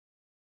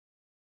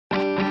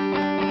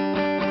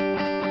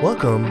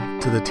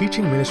Welcome to the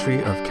teaching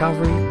ministry of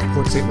Calvary,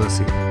 Port St.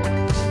 Lucie.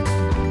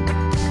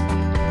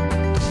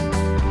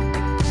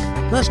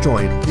 Let's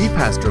join lead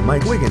pastor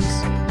Mike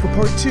Wiggins for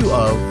part 2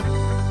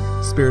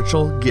 of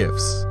Spiritual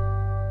Gifts.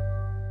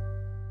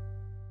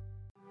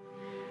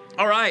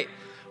 All right.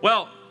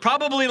 Well,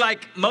 probably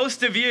like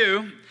most of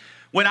you,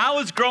 when I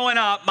was growing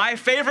up, my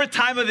favorite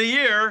time of the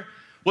year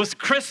was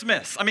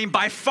Christmas. I mean,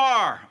 by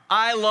far,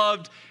 I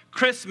loved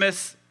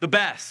Christmas the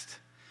best.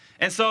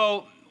 And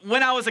so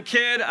when I was a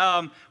kid,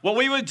 what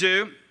we would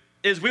do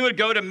is we would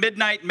go to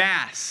midnight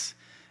mass.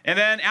 And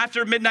then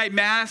after midnight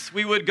mass,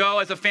 we would go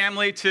as a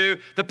family to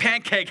the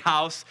Pancake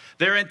House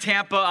there in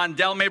Tampa on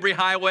Del Mabry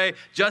Highway,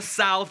 just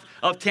south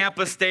of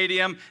Tampa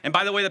Stadium. And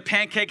by the way, the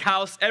Pancake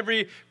House,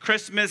 every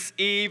Christmas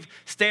Eve,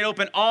 stayed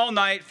open all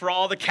night for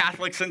all the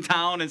Catholics in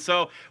town. And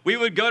so we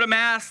would go to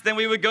mass, then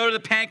we would go to the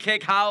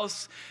Pancake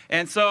House.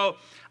 And so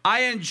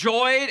I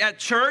enjoyed at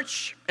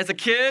church as a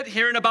kid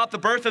hearing about the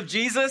birth of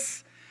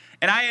Jesus.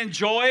 And I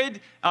enjoyed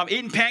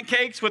eating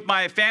pancakes with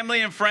my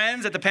family and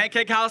friends at the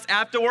Pancake House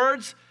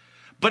afterwards.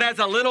 But as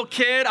a little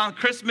kid on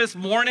Christmas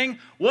morning,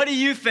 what do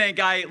you think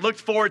I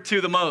looked forward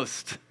to the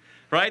most?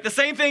 Right? The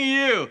same thing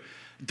you.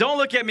 Don't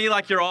look at me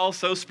like you're all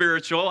so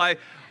spiritual.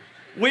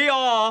 We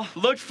all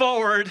looked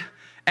forward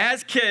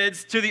as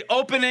kids to the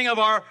opening of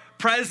our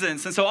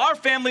presents. And so our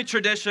family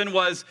tradition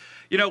was,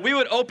 we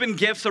would open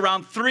gifts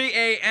around 3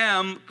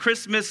 a.m.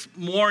 Christmas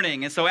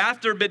morning. And so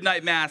after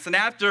midnight mass and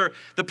after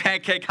the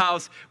Pancake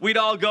House, we'd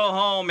all go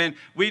home and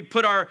we'd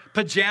put our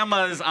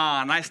pajamas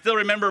on. I still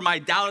remember my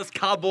Dallas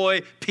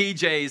Cowboy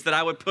PJs that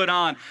I would put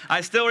on.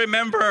 I still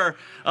remember,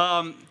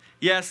 and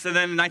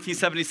then in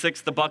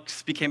 1976, the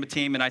Bucks became a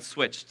team and I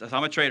switched. So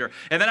I'm a traitor.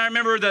 And then I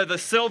remember the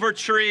silver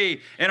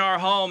tree in our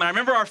home. And I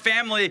remember our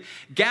family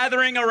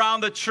gathering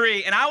around the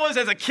tree. And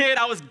as a kid,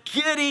 I was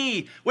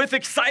giddy with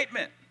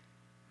excitement.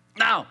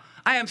 Now,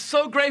 I am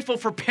so grateful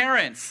for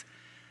parents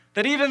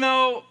that even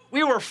though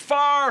we were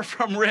far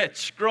from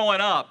rich growing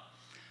up,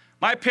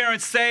 my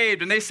parents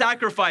saved and they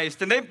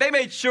sacrificed and they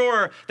made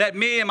sure that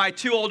me and my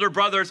 2 older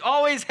brothers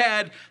always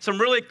had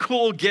some really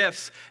cool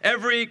gifts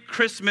every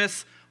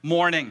Christmas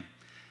morning.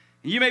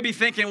 And you may be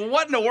thinking, well,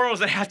 what in the world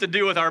does that have to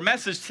do with our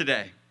message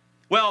today?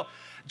 Well,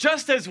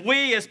 just as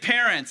we as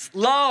parents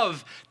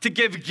love to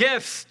give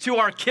gifts to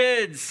our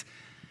kids,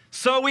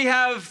 so we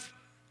have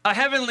a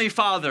heavenly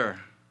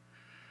Father,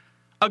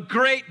 a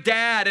great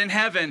dad in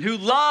heaven who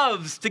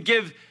loves to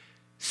give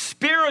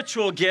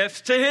spiritual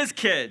gifts to his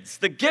kids,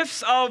 the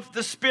gifts of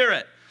the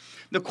Spirit.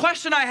 The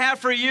question I have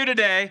for you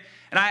today,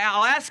 and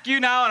I'll ask you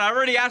now, and I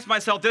already asked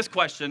myself this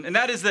question, and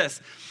that is this: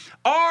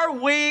 are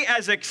we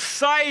as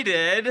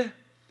excited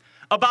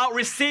about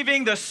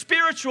receiving the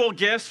spiritual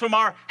gifts from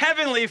our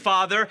Heavenly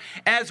Father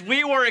as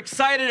we were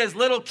excited as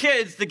little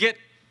kids to get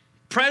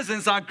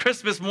presents on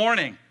Christmas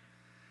morning?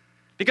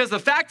 Because the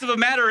fact of the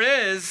matter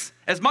is,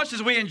 as much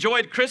as we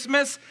enjoyed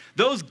Christmas,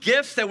 those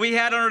gifts that we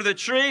had under the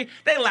tree,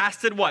 they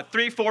lasted,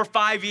 3, 4,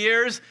 5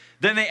 years?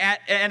 Then they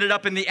ended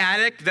up in the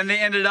attic. Then they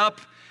ended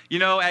up,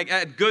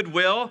 at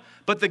Goodwill.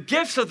 But the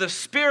gifts of the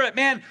Spirit,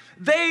 man,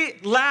 they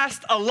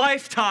last a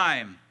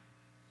lifetime.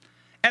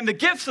 And the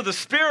gifts of the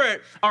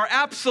Spirit are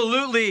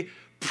absolutely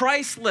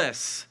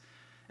priceless.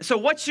 And so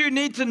what you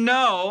need to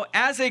know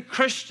as a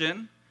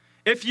Christian,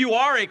 if you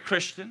are a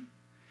Christian,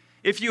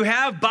 if you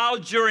have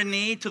bowed your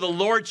knee to the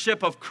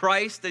lordship of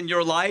Christ in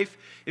your life,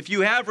 if you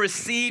have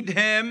received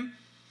him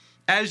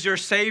as your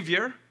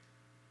Savior,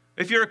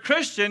 if you're a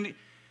Christian,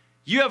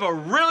 you have a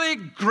really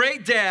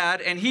great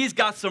dad and he's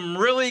got some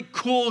really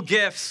cool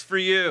gifts for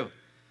you.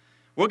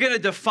 We're going to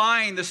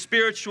define the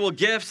spiritual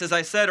gifts, as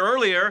I said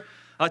earlier.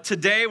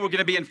 Today we're going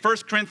to be in 1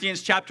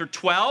 Corinthians chapter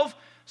 12,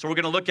 so we're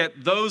going to look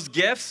at those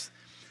gifts.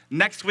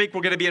 Next week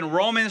we're going to be in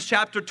Romans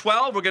chapter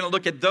 12. We're going to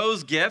look at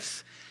those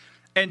gifts.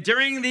 And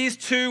during these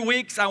 2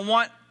 weeks, I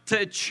want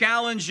to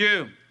challenge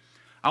you.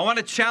 I want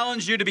to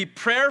challenge you to be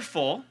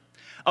prayerful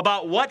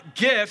about what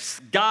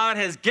gifts God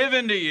has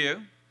given to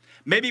you,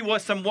 maybe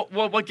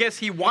what gifts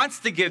he wants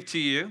to give to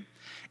you.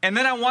 And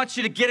then I want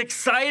you to get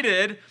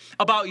excited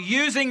about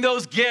using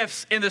those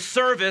gifts in the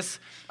service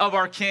of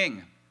our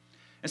King.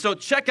 And so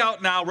check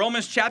out now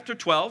Romans chapter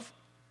 12.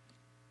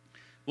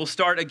 We'll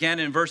start again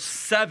in verse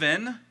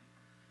 7.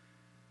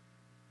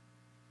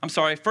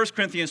 1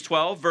 Corinthians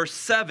 12, verse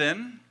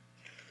 7.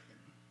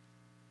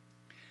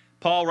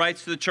 Paul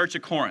writes to the church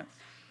of Corinth.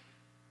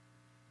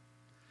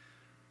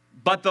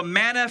 But the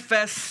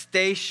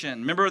manifestation,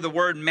 remember the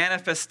word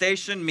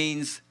manifestation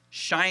means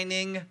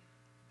shining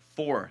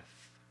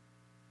forth.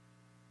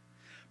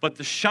 But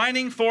the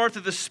shining forth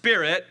of the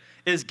Spirit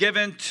is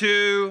given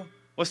to,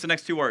 what's the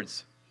next 2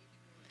 words?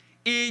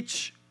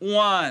 Each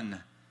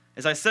one.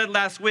 As I said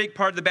last week,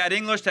 part of the bad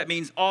English, that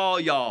means all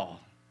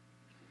y'all.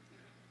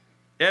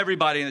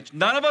 Everybody.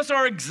 None of us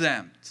are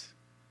exempt.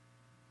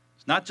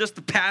 It's not just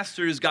the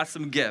pastor who's got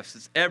some gifts.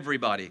 It's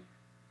everybody.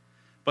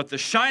 But the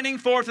shining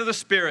forth of the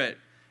Spirit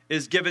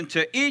is given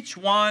to each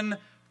one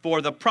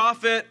for the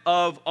profit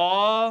of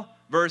all.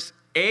 Verse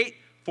 8,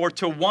 for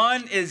to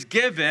one is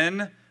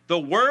given the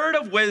word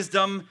of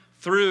wisdom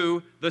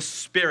through the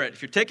Spirit.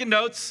 If you're taking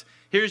notes,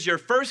 here's your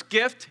first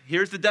gift.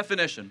 Here's the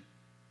definition.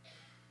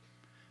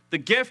 The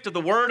gift of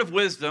the word of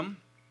wisdom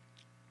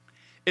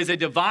is a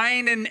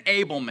divine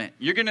enablement.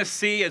 You're going to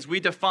see as we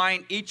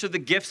define each of the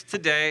gifts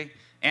today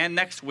and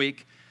next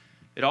week,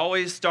 it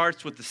always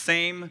starts with the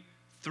same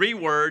 3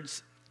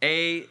 words,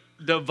 a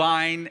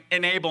divine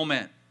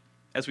enablement.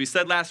 As we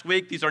said last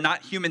week, these are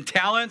not human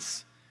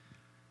talents.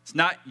 It's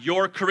not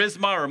your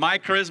charisma or my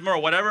charisma or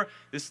whatever.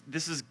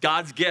 This is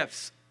God's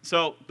gifts.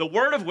 So the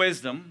word of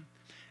wisdom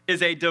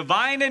is a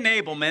divine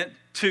enablement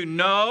to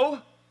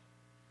know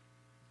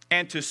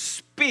and to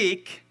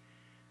speak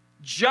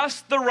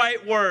just the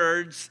right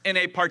words in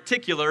a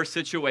particular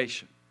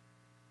situation.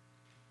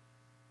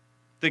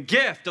 The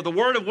gift of the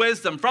word of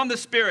wisdom from the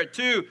Spirit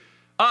to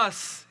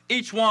us,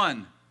 each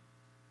one.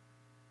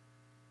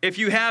 If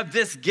you have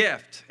this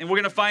gift, and we're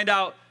going to find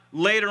out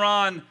later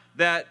on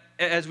that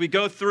as we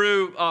go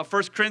through 1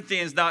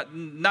 Corinthians,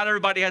 not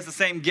everybody has the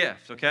same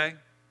gift, okay?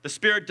 The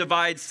Spirit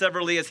divides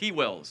severally as He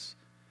wills.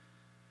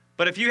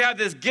 But if you have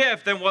this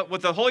gift, then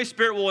what the Holy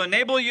Spirit will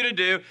enable you to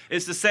do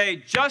is to say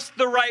just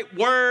the right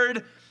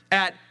word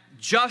at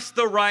just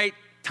the right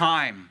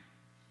time.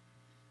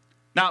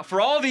 Now,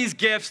 for all these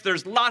gifts,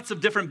 there's lots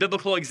of different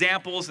biblical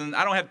examples, and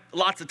I don't have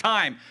lots of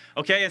time,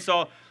 okay? And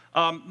so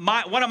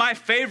one of my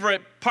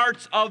favorite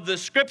parts of the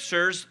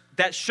Scriptures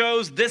that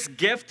shows this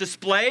gift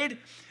displayed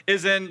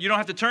is in, you don't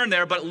have to turn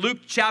there, but Luke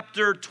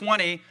chapter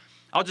 20.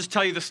 I'll just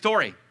tell you the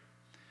story.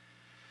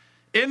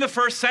 In the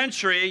first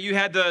century, you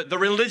had the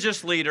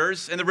religious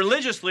leaders, and the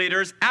religious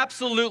leaders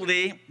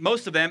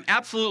most of them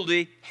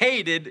absolutely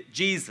hated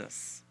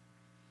Jesus.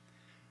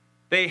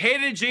 They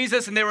hated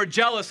Jesus and they were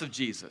jealous of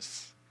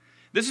Jesus.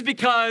 This is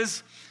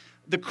because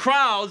the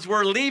crowds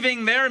were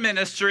leaving their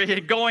ministry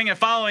and going and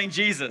following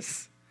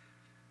Jesus.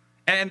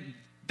 And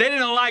they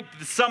didn't like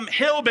some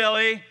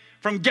hillbilly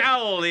from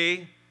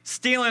Galilee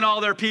stealing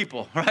all their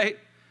people, right?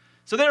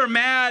 So they were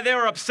mad, they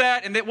were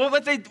upset, and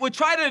what they would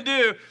try to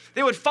do,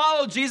 they would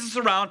follow Jesus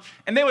around,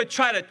 and they would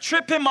try to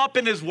trip him up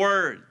in his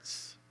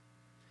words.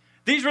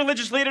 These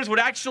religious leaders would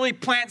actually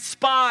plant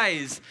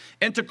spies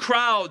into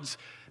crowds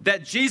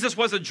that Jesus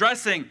was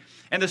addressing,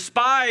 and the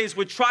spies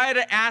would try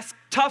to ask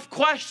tough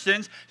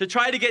questions to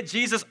try to get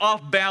Jesus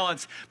off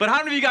balance. But how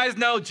many of you guys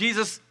know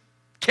Jesus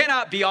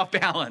cannot be off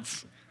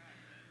balance,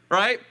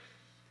 right?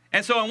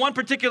 And so in one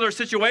particular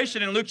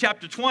situation in Luke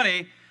chapter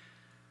 20,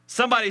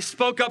 somebody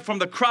spoke up from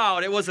the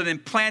crowd. It was an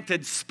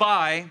implanted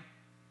spy.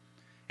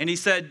 And he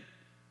said,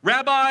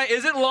 "Rabbi,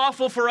 is it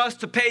lawful for us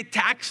to pay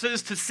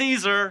taxes to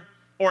Caesar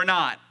or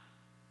not?"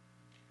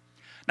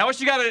 Now, what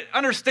you got to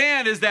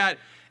understand is that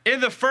in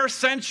the first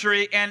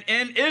century and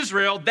in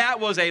Israel,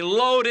 that was a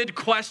loaded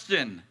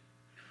question.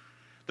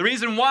 The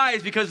reason why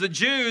is because the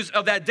Jews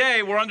of that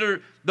day were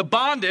under the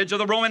bondage of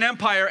the Roman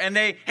Empire, and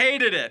they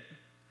hated it.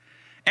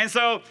 And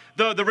so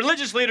the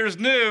religious leaders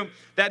knew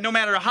that no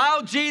matter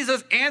how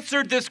Jesus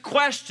answered this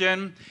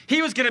question,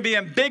 he was going to be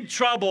in big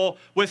trouble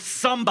with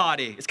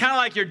somebody. It's kind of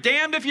like you're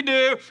damned if you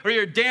do or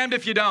you're damned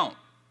if you don't.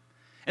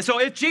 And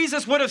so if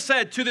Jesus would have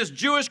said to this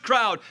Jewish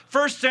crowd,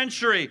 first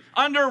century,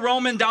 under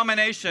Roman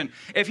domination,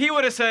 if he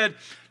would have said,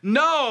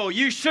 "No,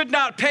 you should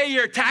not pay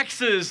your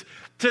taxes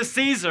to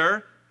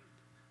Caesar,"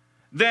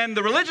 then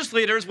the religious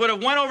leaders would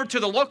have went over to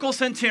the local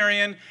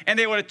centurion and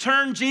they would have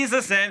turned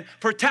Jesus in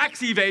for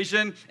tax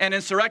evasion and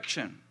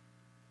insurrection.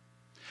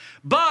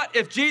 But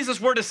if Jesus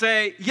were to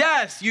say,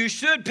 "Yes, you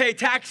should pay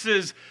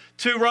taxes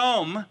to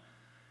Rome,"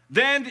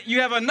 then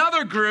you have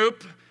another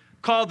group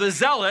called the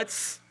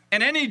Zealots,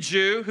 and any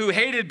Jew who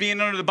hated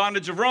being under the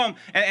bondage of Rome,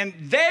 and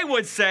they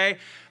would say,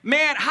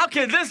 "Man, how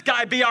can this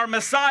guy be our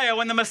Messiah?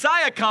 When the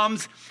Messiah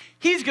comes,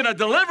 he's going to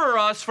deliver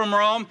us from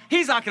Rome.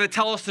 He's not going to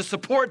tell us to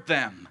support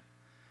them."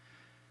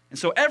 And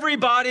so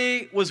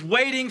everybody was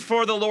waiting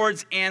for the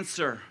Lord's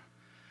answer.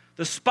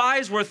 The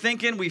spies were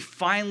thinking, "We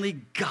finally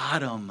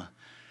got him.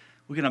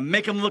 We're going to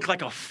make him look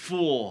like a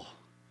fool."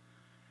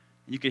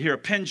 And you could hear a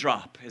pin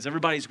drop as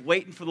everybody's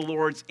waiting for the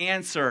Lord's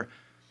answer.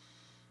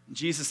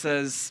 Jesus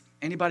says,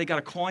 "Anybody got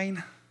a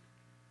coin?"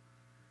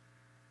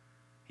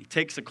 He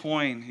takes a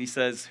coin. He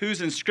says,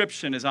 "Whose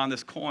inscription is on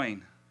this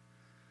coin?"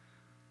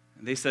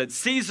 And they said,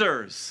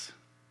 "Caesar's."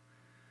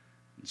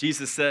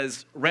 Jesus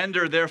says,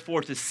 "Render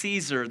therefore to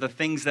Caesar the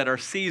things that are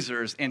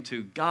Caesar's, and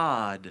to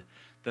God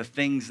the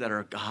things that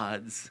are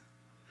God's."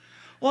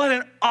 What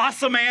an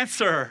awesome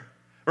answer,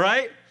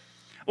 right?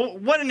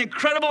 What an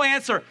incredible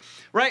answer,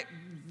 right?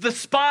 The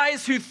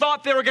spies who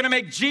thought they were going to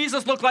make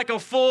Jesus look like a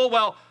fool,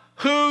 well,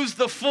 who's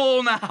the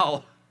fool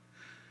now?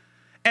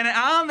 And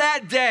on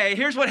that day,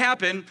 here's what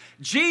happened.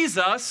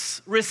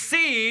 Jesus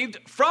received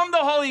from the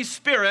Holy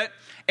Spirit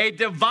a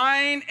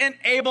divine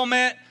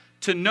enablement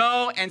to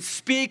know and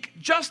speak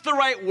just the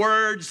right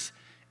words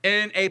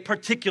in a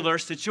particular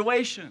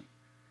situation.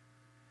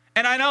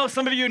 And I know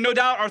some of you no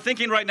doubt are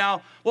thinking right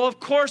now, "Well, of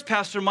course,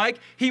 Pastor Mike,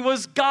 he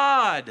was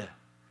God."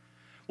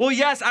 Well,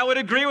 yes, I would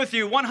agree with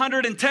you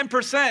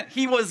 110%.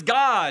 He was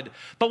God.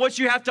 But what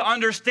you have to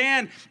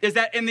understand is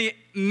that in the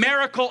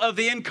miracle of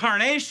the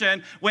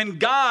incarnation, when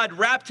God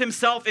wrapped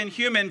himself in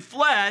human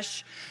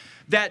flesh,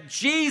 that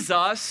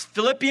Jesus,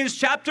 Philippians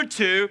chapter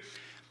 2,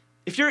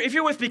 if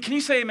you're with me, can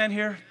you say amen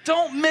here?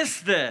 Don't miss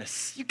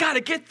this. You got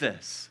to get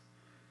this.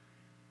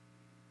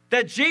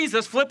 That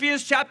Jesus,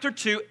 Philippians chapter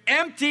 2,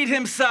 emptied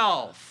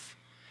himself.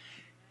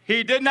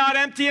 He did not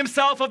empty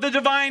himself of the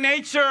divine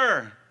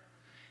nature.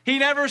 He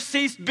never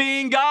ceased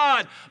being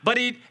God, but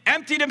he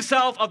emptied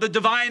himself of the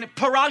divine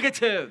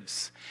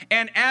prerogatives.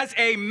 And as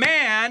a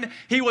man,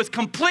 he was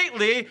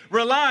completely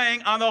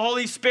relying on the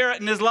Holy Spirit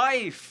in his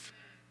life.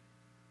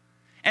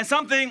 And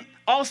something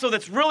also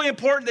that's really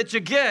important that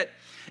you get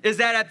is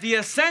that at the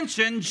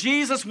ascension,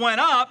 Jesus went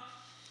up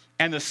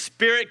and the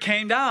Spirit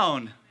came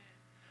down.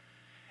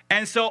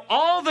 And so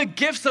all the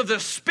gifts of the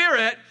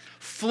Spirit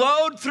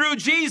flowed through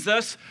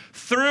Jesus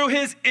through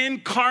his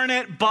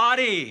incarnate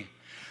body.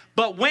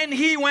 But when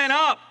he went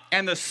up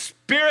and the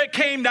Spirit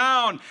came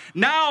down,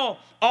 now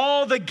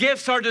all the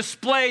gifts are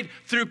displayed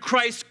through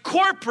Christ's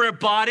corporate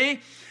body,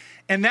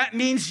 and that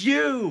means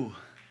you,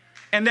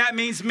 and that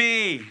means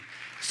me.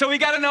 So we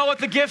got to know what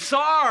the gifts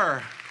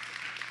are.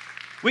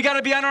 We got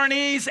to be on our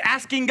knees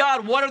asking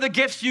God, what are the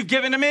gifts you've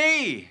given to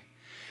me?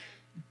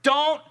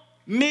 Don't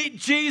meet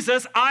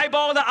Jesus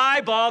eyeball to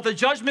eyeball, the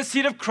judgment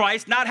seat of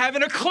Christ, not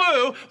having a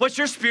clue what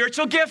your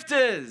spiritual gift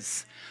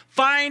is.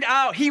 Find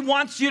out. He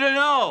wants you to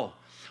know.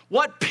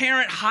 What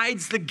parent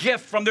hides the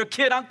gift from their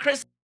kid on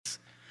Christmas?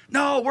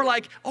 No, we're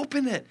like,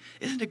 open it.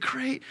 Isn't it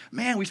great?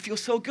 Man, we feel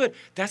so good.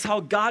 That's how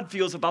God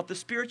feels about the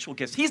spiritual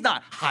gifts. He's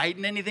not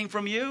hiding anything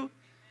from you,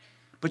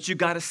 but you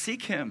got to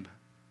seek him.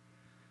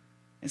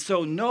 And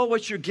so know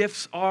what your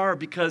gifts are,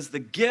 because the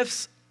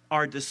gifts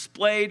are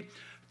displayed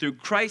through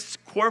Christ's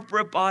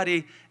corporate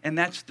body, and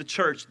that's the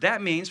church.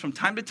 That means from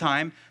time to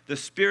time, the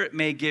Spirit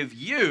may give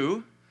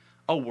you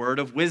a word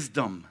of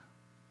wisdom.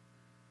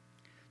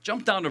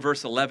 Jump down to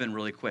verse 11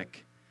 really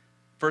quick.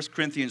 1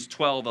 Corinthians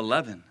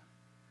 12:11.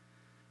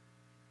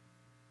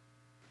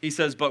 He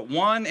says, but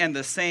one and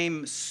the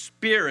same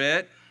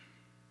Spirit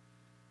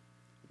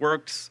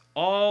works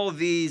all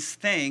these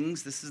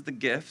things. This is the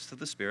gifts of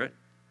the Spirit.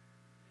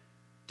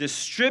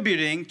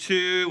 Distributing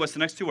to, what's the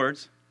next two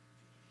words?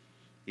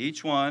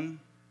 Each one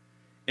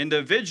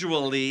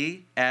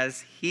individually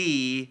as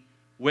he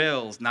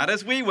wills. Not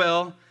as we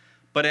will,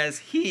 but as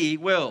he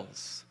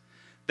wills.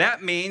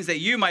 That means that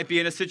you might be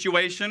in a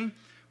situation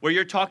where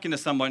you're talking to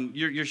someone,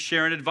 you're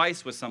sharing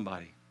advice with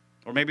somebody,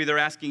 or maybe they're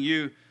asking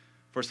you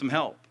for some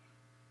help.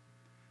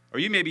 Or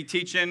you may be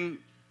teaching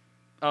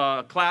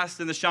a class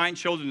in the Shine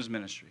Children's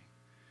Ministry.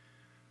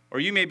 Or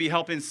you may be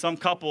helping some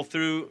couple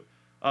through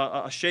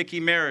a shaky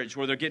marriage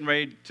where they're getting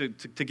ready to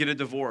get a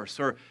divorce.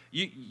 Or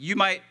you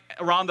might,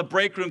 around the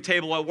break room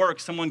table at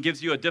work, someone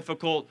gives you a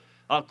difficult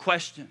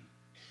question.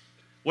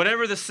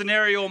 Whatever the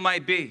scenario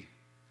might be.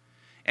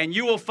 And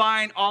you will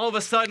find all of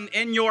a sudden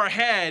in your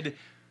head,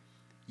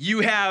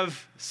 you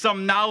have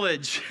some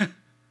knowledge.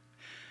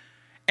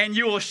 And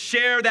you will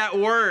share that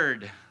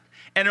word.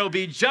 And it'll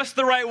be just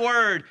the right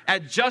word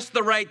at just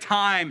the right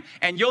time.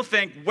 And you'll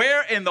think,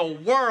 where in the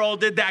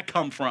world did that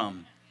come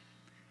from?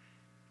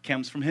 It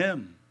comes from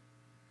him.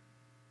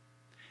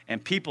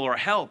 And people are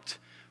helped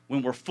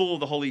when we're full of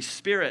the Holy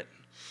Spirit.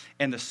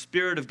 And the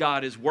Spirit of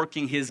God is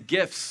working his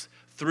gifts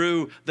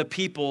through the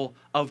people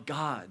of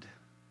God.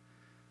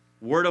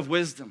 Word of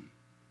wisdom.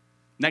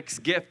 Next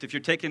gift, if you're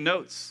taking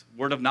notes,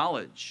 word of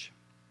knowledge.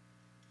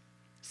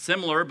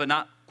 Similar, but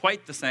not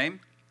quite the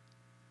same.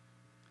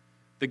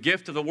 The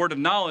gift of the word of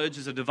knowledge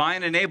is a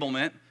divine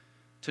enablement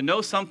to know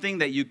something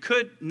that you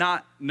could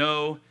not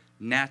know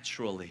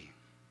naturally.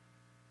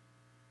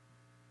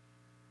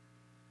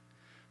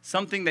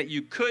 Something that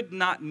you could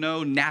not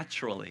know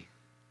naturally.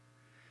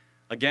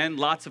 Again,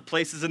 lots of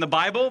places in the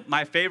Bible.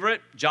 My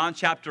favorite, John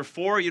chapter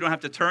 4. You don't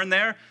have to turn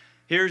there.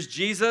 Here's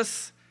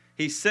Jesus.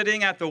 He's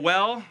sitting at the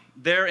well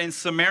there in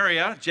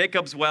Samaria,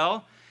 Jacob's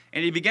well,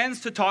 and he begins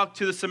to talk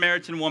to the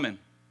Samaritan woman.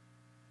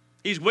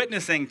 He's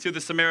witnessing to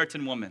the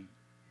Samaritan woman.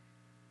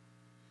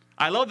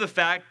 I love the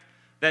fact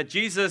that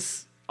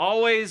Jesus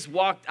always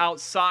walked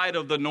outside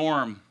of the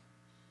norm.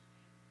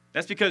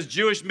 That's because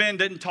Jewish men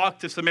didn't talk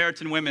to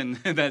Samaritan women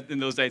in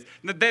those days.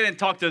 They didn't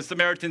talk to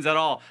Samaritans at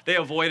all. They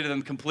avoided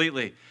them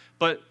completely.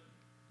 But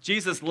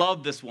Jesus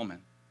loved this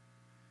woman.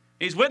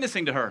 He's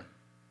witnessing to her.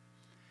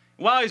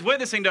 While he's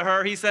witnessing to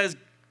her, he says,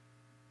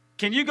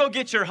 can you go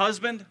get your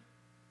husband?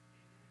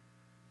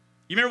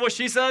 You remember what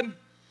she said?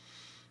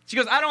 She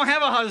goes, I don't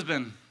have a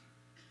husband.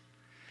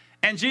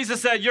 And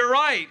Jesus said, you're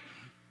right.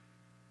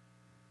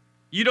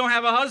 You don't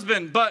have a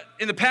husband, but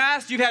in the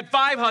past, you've had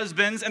 5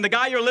 husbands, and the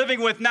guy you're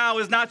living with now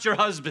is not your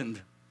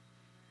husband.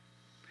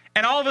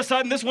 And all of a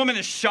sudden, this woman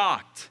is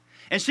shocked.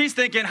 And she's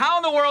thinking, how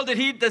in the world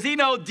does he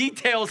know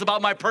details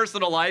about my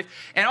personal life?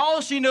 And all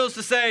she knows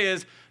to say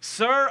is,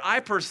 sir, I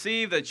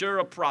perceive that you're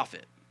a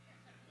prophet.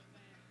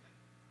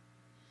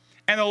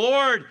 And the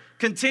Lord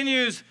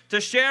continues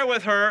to share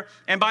with her,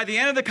 and by the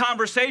end of the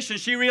conversation,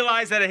 she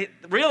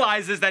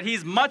realizes that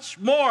he's much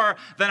more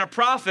than a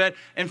prophet.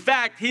 In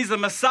fact, he's the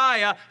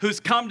Messiah who's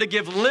come to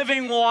give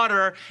living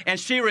water, and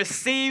she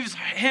receives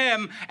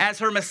him as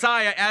her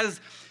Messiah,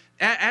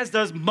 as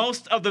does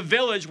most of the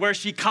village where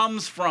she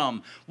comes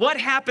from. What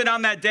happened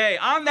on that day?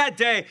 On that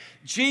day,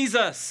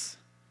 Jesus,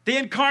 the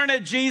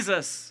incarnate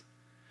Jesus,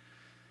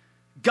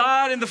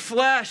 God in the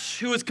flesh,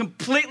 who was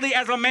completely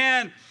as a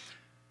man,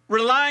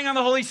 relying on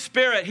the Holy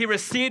Spirit, he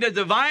received a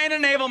divine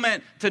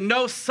enablement to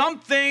know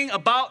something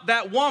about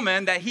that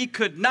woman that he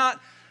could not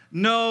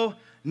know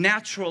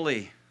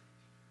naturally.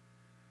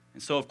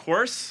 And so, of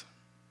course,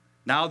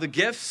 now the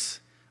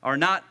gifts are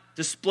not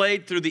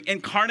displayed through the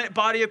incarnate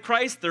body of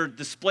Christ. They're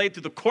displayed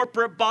through the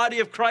corporate body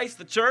of Christ,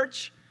 the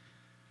church.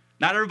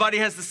 Not everybody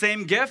has the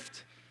same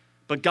gift,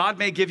 but God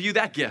may give you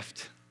that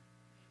gift.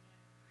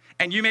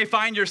 And you may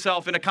find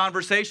yourself in a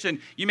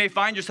conversation. You may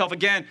find yourself,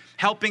 again,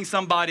 helping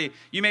somebody.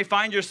 You may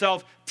find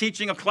yourself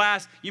teaching a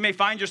class. You may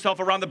find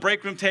yourself around the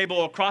break room table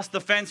or across the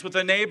fence with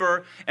a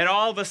neighbor. And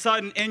all of a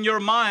sudden, in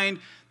your mind,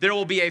 there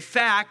will be a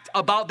fact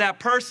about that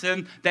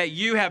person that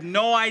you have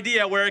no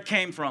idea where it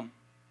came from.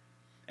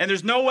 And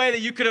there's no way that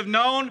you could have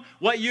known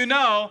what you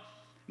know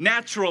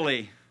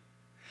naturally.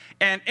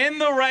 And in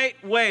the right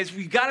ways,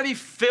 you got to be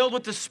filled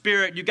with the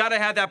Spirit. You got to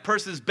have that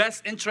person's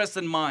best interest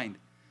in mind.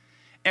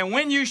 And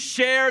when you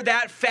share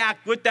that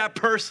fact with that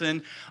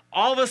person,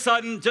 all of a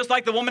sudden, just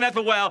like the woman at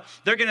the well,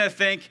 they're going to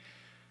think,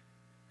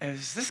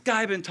 has this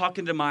guy been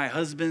talking to my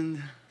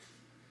husband?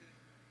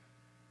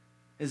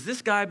 Has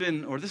this guy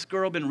been, or this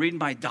girl been reading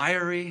my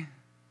diary?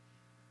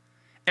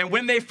 And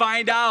when they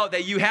find out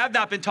that you have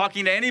not been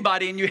talking to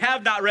anybody and you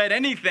have not read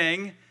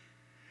anything,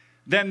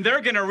 then they're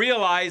going to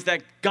realize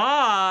that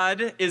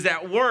God is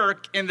at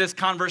work in this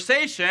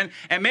conversation,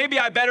 and maybe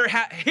I better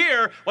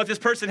hear what this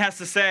person has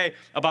to say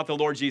about the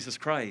Lord Jesus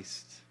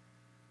Christ.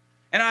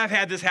 And I've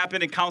had this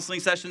happen in counseling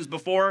sessions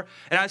before,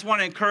 and I just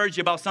want to encourage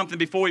you about something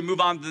before we move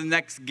on to the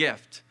next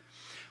gift.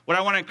 What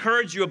I want to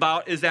encourage you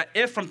about is that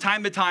if from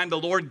time to time the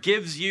Lord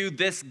gives you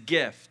this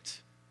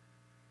gift,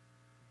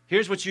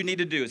 here's what you need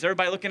to do. Is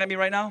everybody looking at me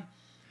right now?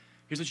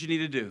 Here's what you need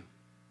to do.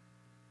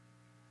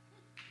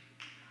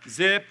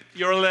 Zip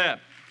your lip.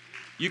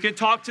 You can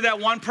talk to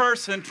that one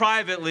person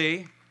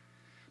privately,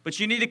 but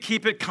you need to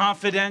keep it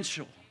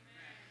confidential.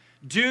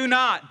 Do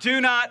not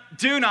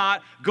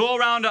go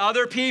around to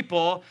other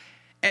people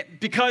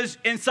because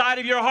inside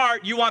of your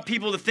heart you want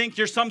people to think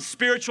you're some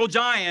spiritual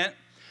giant.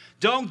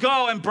 Don't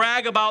go and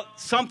brag about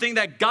something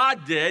that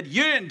God did.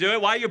 You didn't do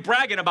it. Why are you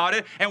bragging about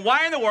it? And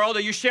why in the world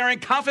are you sharing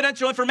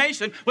confidential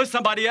information with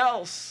somebody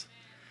else?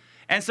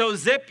 And so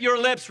zip your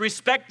lips.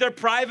 Respect their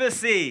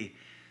privacy.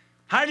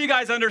 How do you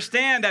guys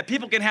understand that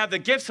people can have the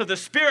gifts of the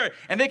Spirit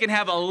and they can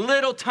have a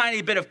little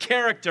tiny bit of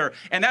character,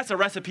 and that's a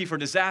recipe for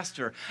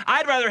disaster?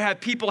 I'd rather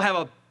have people have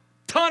a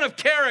ton of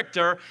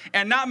character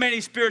and not many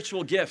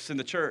spiritual gifts in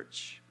the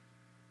church.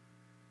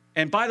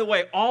 And by the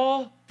way,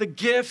 all the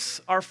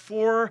gifts are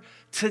for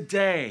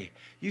today.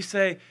 You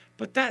say,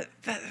 but does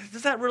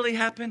that really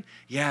happen?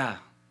 Yeah.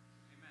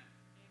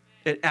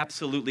 It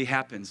absolutely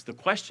happens. The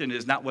question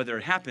is not whether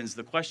it happens.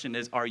 The question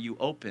is, are you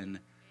open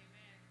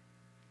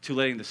to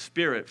letting the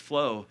Spirit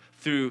flow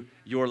through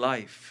your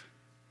life?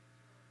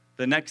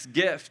 The next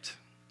gift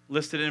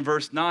listed in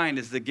verse 9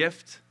 is the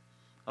gift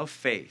of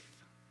faith.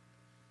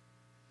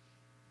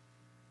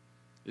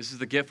 This is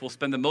the gift we'll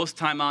spend the most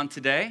time on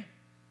today.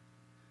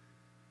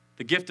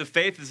 The gift of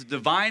faith is a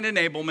divine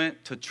enablement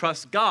to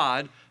trust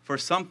God for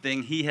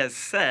something He has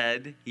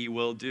said He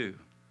will do.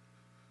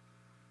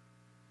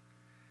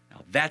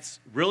 Now, that's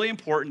really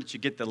important that you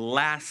get the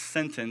last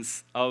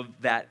sentence of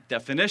that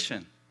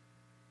definition.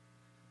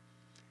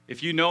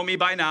 If you know me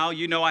by now,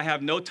 you know I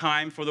have no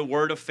time for the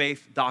word of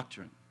faith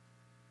doctrine.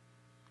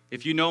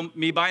 If you know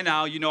me by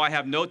now, you know I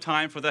have no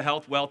time for the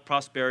health, wealth,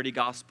 prosperity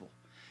gospel.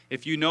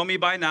 If you know me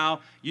by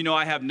now, you know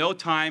I have no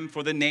time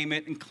for the name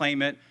it and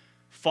claim it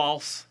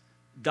false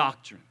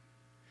doctrine.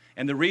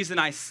 And the reason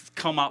I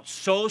come out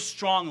so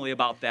strongly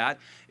about that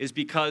is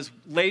because,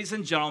 ladies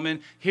and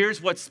gentlemen,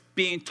 here's what's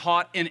being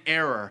taught in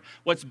error.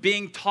 What's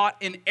being taught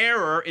in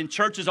error in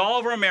churches all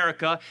over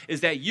America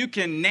is that you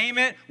can name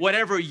it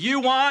whatever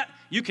you want,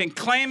 you can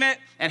claim it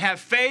and have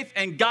faith,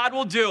 and God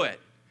will do it.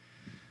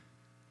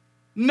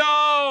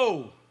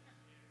 No.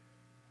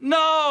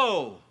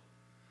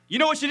 You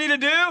know what you need to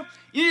do?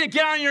 You need to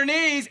get on your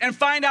knees and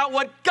find out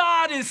what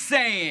God is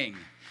saying.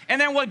 And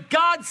then what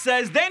God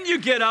says, then you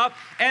get up,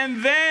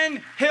 and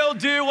then He'll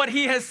do what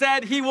He has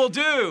said He will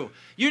do.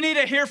 You need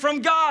to hear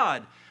from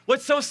God.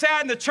 What's so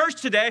sad in the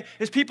church today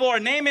is people are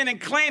naming and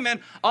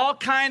claiming all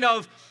kind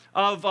of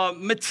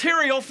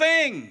material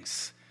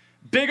things.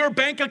 Bigger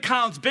bank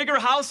accounts, bigger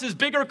houses,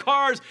 bigger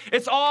cars.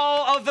 It's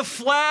all of the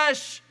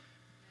flesh.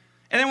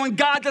 And then when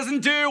God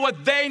doesn't do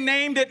what they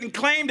named it and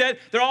claimed it,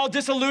 they're all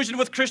disillusioned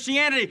with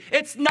Christianity.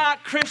 It's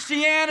not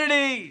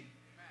Christianity.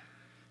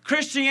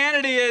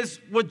 Christianity is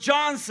what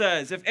John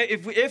says.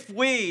 If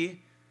we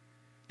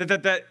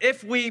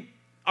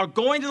are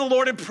going to the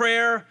Lord in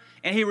prayer,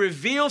 and he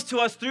reveals to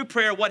us through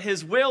prayer what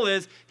his will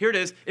is. Here it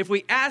is. If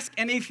we ask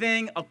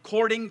anything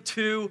according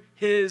to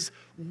his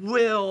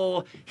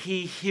will,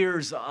 he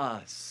hears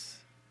us.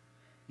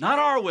 Not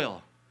our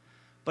will,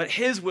 but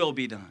his will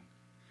be done.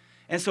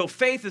 And so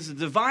faith is a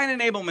divine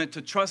enablement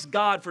to trust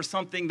God for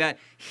something that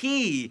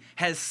he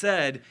has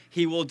said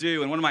he will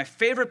do. And one of my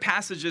favorite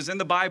passages in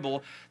the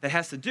Bible that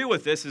has to do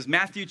with this is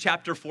Matthew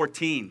chapter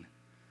 14.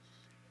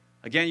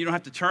 Again, you don't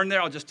have to turn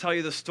there. I'll just tell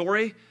you the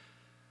story.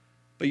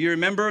 But you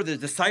remember the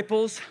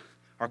disciples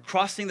are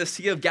crossing the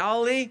Sea of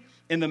Galilee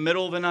in the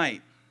middle of the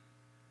night.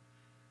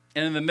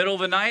 And in the middle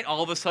of the night,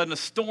 all of a sudden a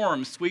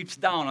storm sweeps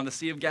down on the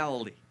Sea of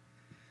Galilee.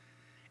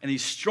 And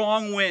these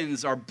strong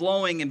winds are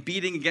blowing and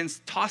beating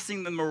against,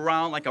 tossing them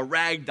around like a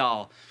rag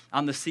doll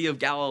on the Sea of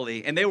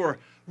Galilee. And they were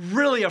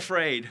really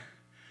afraid.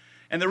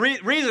 And the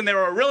reason they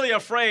were really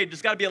afraid,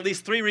 there's got to be at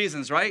least 3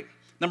 reasons, right?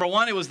 Number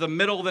 1, it was the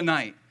middle of the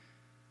night.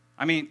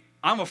 I mean,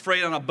 I'm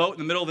afraid on a boat in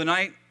the middle of the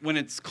night when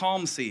it's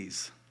calm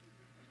seas.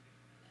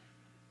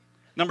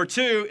 Number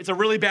 2, it's a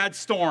really bad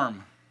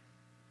storm.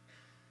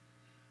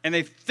 And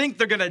they think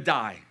they're going to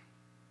die.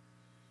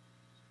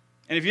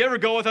 And if you ever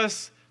go with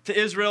us to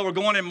Israel, we're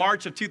going in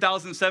March of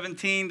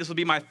 2017. This will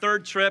be my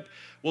 3rd trip.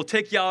 We'll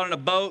take you out on a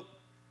boat.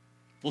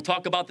 We'll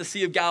talk about the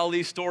Sea of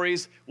Galilee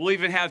stories. We'll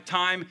even have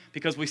time,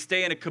 because we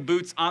stay in a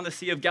kibbutz on the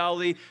Sea of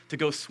Galilee, to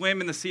go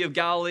swim in the Sea of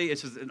Galilee.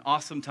 It's just an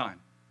awesome time.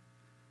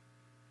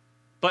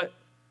 But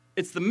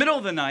it's the middle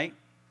of the night.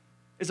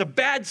 It's a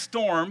bad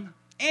storm.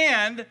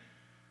 And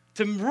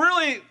to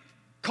really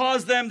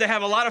cause them to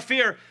have a lot of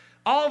fear,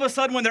 all of a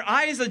sudden when their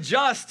eyes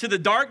adjust to the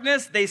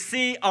darkness, they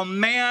see a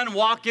man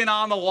walking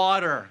on the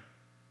water.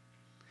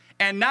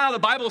 And now the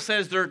Bible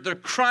says they're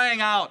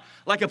crying out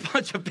like a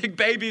bunch of big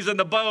babies in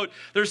the boat.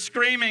 They're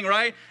screaming,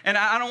 right? And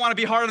I don't want to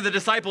be hard on the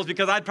disciples,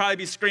 because I'd probably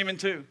be screaming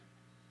too.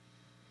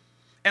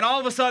 And all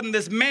of a sudden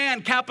this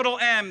man, capital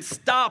M,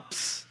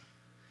 stops.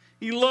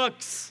 He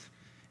looks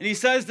and he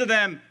says to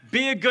them,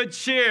 "Be of good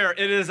cheer,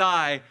 it is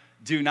I.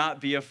 Do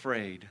not be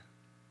afraid."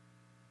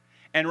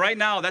 And right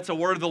now, that's a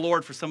word of the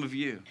Lord for some of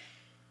you.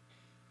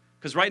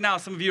 Because right now,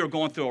 some of you are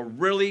going through a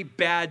really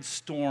bad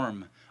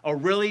storm, a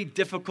really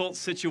difficult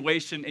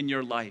situation in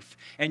your life,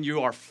 and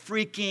you are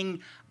freaking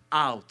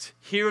out.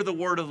 Hear the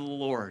word of the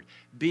Lord.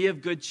 Be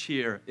of good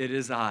cheer. It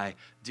is I.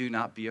 Do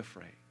not be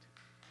afraid.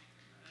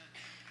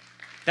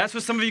 That's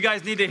what some of you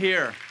guys need to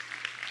hear.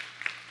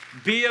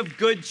 Be of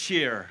good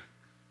cheer.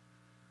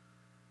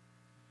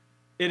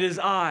 It is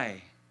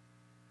I.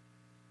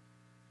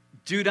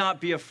 Do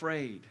not be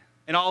afraid.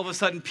 And all of a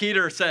sudden,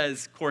 Peter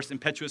says, of course,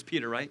 impetuous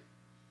Peter, right?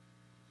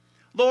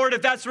 "Lord,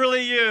 if that's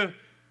really you,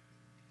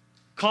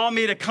 call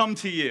me to come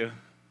to you."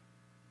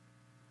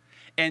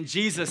 And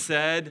Jesus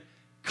said,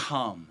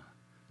 "Come."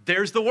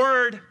 There's the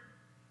word.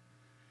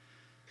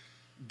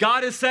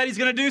 God has said he's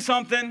going to do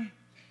something.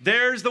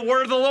 There's the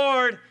word of the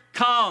Lord.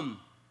 Come.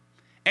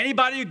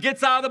 Anybody who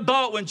gets out of the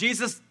boat when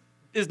Jesus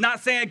is not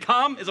saying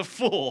come is a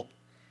fool.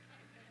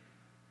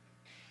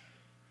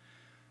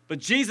 But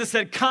Jesus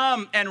said,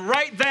 "Come." And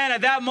right then, at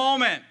that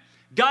moment,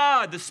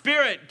 God, the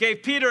Spirit,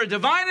 gave Peter a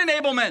divine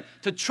enablement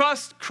to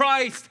trust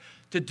Christ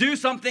to do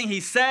something he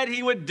said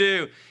he would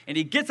do. And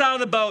he gets out of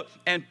the boat,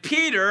 and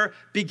Peter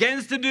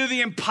begins to do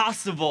the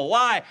impossible.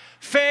 Why?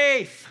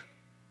 Faith.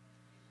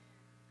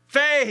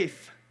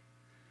 Faith.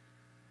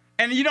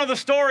 And you know the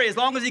story. As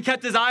long as he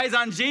kept his eyes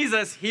on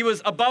Jesus, he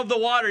was above the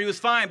water. He was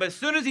fine. But as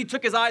soon as he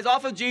took his eyes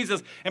off of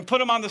Jesus and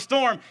put him on the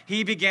storm,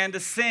 he began to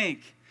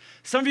sink.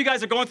 Some of you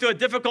guys are going through a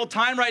difficult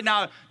time right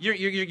now.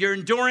 You're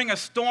enduring a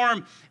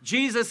storm.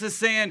 Jesus is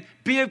saying,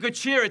 "Be of good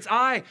cheer. It's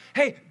I."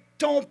 Hey,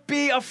 don't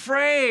be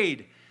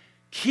afraid.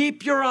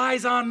 Keep your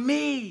eyes on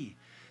me.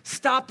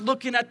 Stop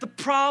looking at the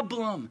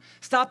problem.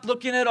 Stop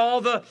looking at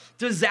all the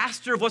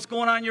disaster of what's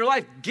going on in your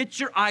life. Get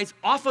your eyes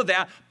off of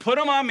that. Put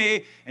them on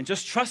me and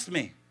just trust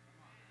me.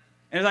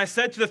 And as I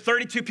said to the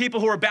 32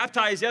 people who were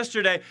baptized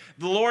yesterday,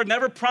 the Lord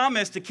never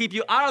promised to keep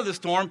you out of the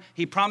storm.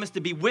 He promised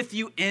to be with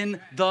you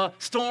in the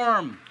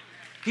storm.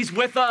 He's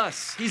with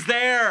us. He's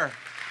there.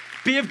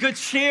 Be of good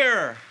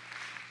cheer.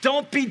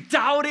 Don't be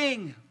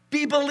doubting.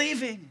 Be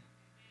believing.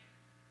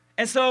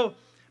 And so,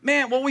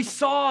 man, what we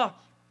saw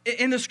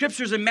in the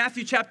scriptures in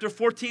Matthew chapter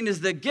 14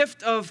 is the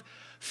gift of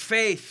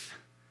faith.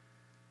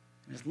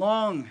 As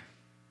long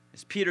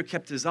as Peter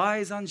kept his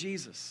eyes on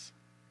Jesus,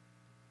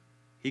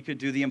 he could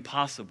do the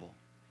impossible.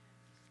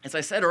 As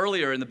I said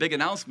earlier in the big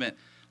announcement,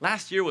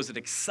 last year was an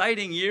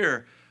exciting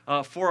year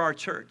for our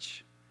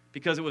church,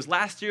 because it was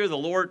last year the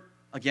Lord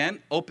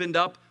again opened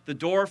up the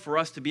door for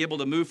us to be able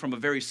to move from a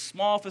very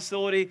small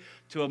facility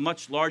to a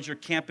much larger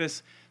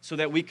campus so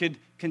that we could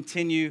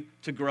continue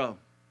to grow.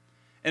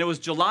 And it was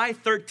July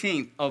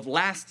 13th of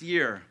last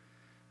year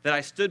that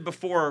I stood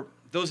before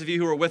those of you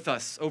who were with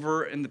us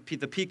over in the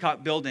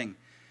Peacock building,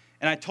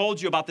 and I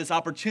told you about this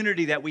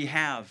opportunity that we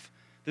have,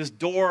 this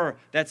door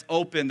that's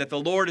open, that the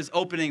Lord is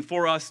opening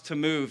for us to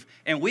move.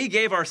 And we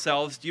gave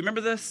ourselves, do you remember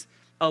this?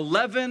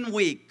 11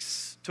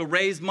 weeks to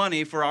raise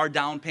money for our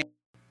down payment.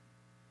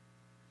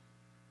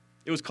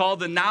 It was called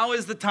the Now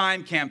is the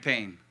Time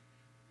campaign.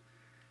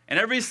 And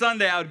every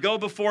Sunday, I would go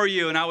before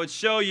you and I would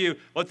show you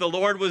what the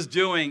Lord was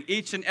doing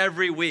each and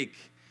every week.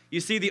 You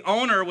see, the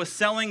owner was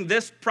selling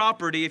this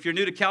property. If you're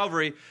new to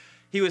Calvary,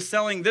 he was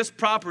selling this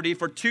property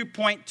for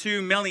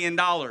 $2.2 million.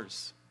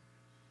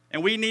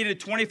 And we needed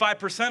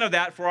 25% of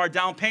that for our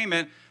down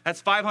payment.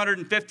 That's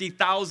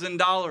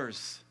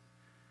 $550,000.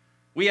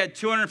 We had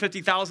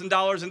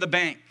 $250,000 in the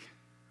bank.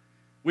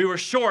 We were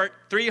short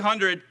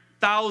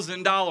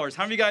 $300,000.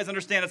 How many of you guys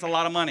understand that's a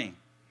lot of money?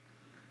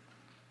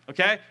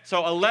 Okay?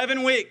 So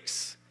 11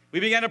 weeks, we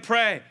began to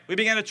pray. We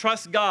began to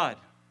trust God.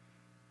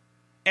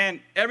 And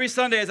every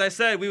Sunday, as I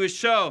said, we would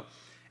show.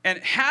 And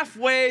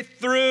halfway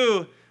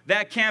through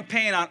that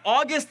campaign, on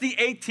August the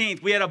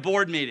 18th, we had a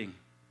board meeting.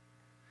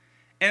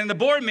 And in the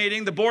board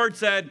meeting, the board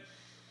said,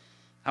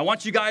 I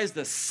want you guys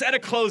to set a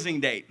closing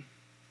date.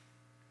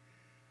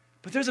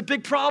 But there's a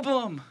big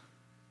problem.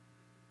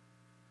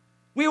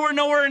 We were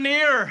nowhere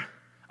near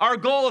our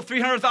goal of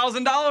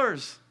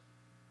 $300,000.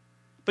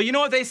 But you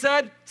know what they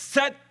said?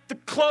 Set the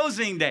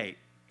closing date.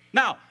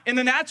 Now, in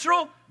the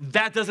natural,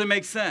 that doesn't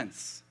make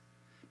sense.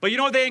 But you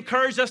know what they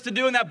encouraged us to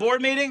do in that board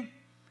meeting?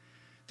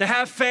 To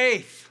have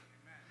faith.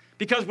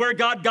 Because where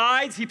God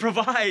guides, he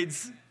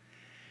provides.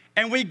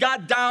 And we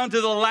got down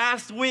to the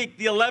last week,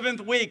 the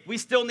 11th week. We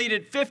still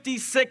needed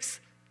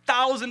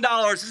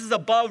 $56,000. This is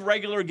above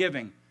regular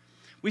giving.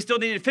 We still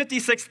needed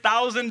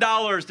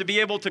 $56,000 to be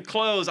able to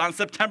close on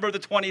September the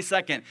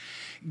 22nd.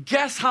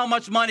 Guess how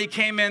much money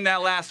came in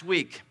that last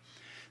week?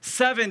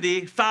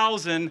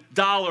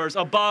 $70,000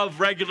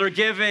 above regular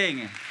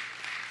giving.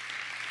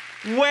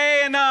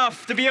 Way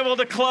enough to be able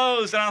to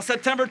close. And on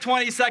September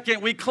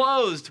 22nd, we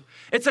closed.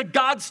 It's a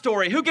God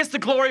story. Who gets the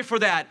glory for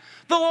that?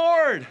 The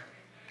Lord.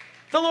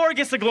 The Lord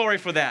gets the glory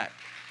for that.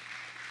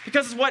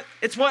 Because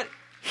it's what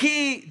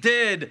he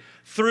did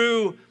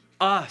through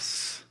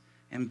us.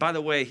 And by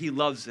the way, he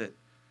loves it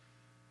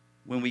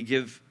when we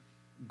give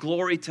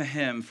glory to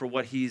him for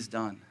what he's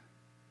done.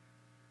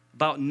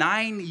 About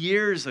 9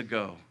 years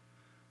ago,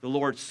 the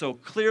Lord so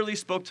clearly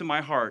spoke to my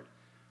heart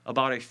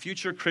about a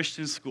future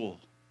Christian school.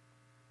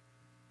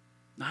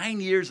 9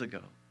 years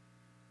ago.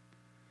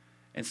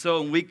 And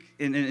so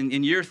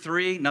in year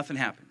 3, nothing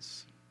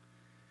happens.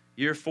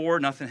 Year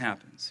 4, nothing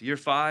happens. Year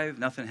 5,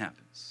 nothing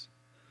happens.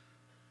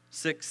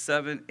 6,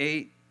 7,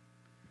 8,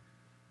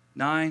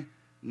 9,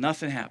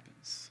 nothing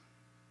happens.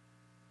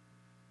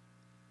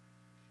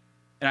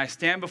 And I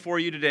stand before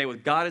you today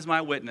with God as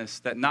my witness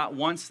that not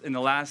once in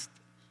the last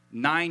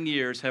 9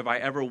 years have I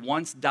ever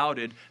once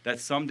doubted that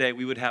someday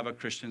we would have a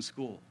Christian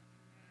school.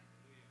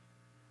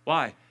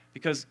 Why?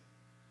 Because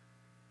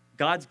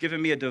God's given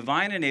me a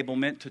divine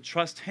enablement to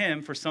trust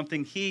him for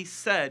something he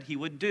said he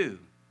would do.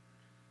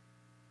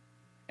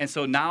 And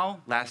so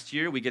now, last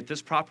year, we get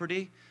this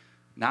property.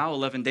 Now,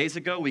 11 days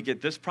ago, we get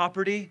this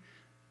property.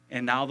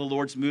 And now the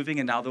Lord's moving,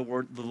 and now the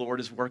Lord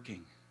is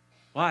working.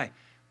 Why?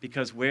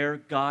 Because where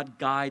God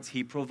guides,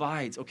 he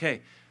provides.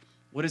 Okay,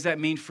 what does that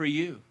mean for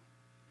you?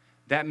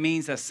 That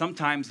means that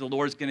sometimes the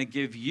Lord's going to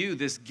give you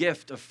this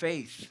gift of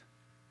faith.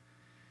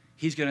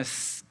 He's going to,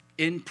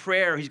 in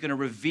prayer, he's going to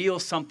reveal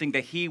something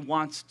that he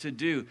wants to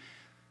do.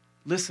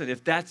 Listen,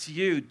 if that's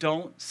you,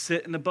 don't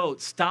sit in the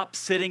boat. Stop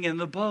sitting in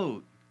the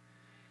boat.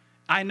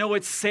 I know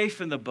it's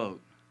safe in the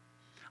boat.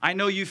 I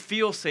know you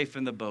feel safe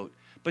in the boat,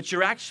 but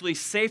you're actually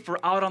safer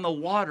out on the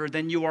water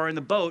than you are in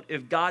the boat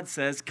if God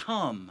says,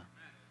 come.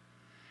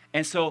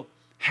 And so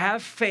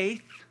have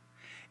faith,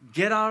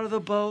 get out of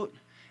the boat,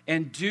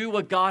 and do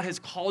what God has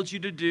called you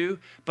to do.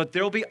 But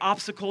there will be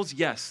obstacles,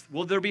 yes.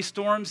 Will there be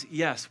storms?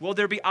 Yes. Will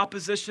there be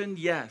opposition?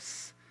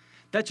 Yes.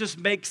 That just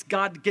makes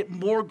God get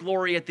more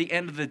glory at the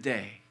end of the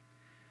day.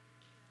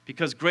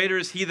 Because greater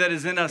is he that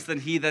is in us than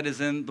he that is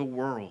in the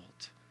world.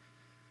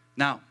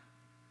 Now,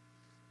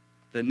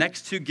 the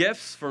next 2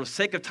 gifts, for the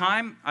sake of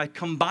time, I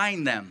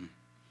combine them.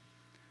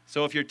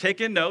 So if you're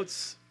taking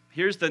notes,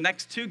 here's the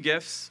next 2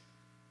 gifts.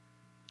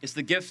 It's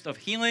the gift of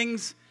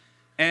healings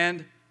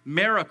and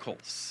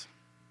miracles.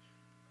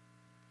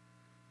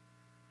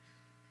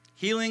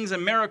 Healings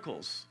and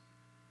miracles.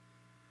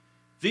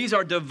 These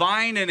are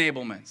divine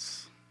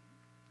enablements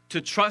to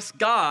trust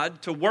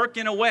God to work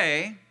in a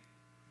way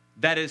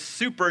that is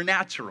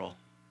supernatural.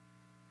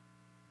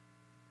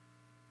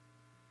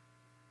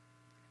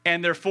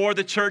 And they're for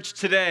the church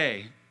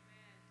today.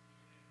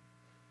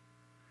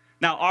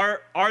 Now,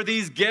 are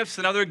these gifts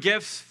and other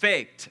gifts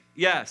faked?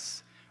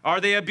 Yes.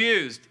 Are they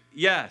abused?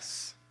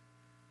 Yes.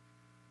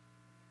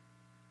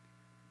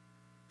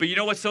 But you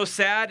know what's so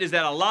sad is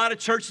that a lot of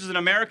churches in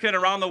America and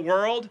around the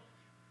world,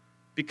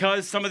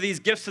 because some of these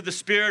gifts of the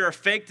Spirit are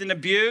faked and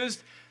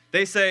abused,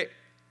 they say,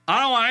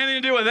 I don't want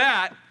anything to do with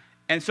that.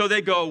 And so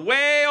they go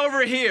way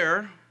over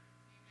here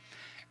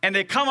and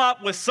they come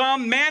up with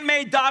some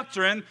man-made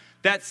doctrine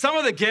that some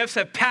of the gifts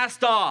have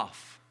passed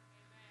off.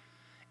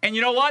 And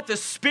you know what? The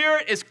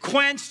Spirit is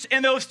quenched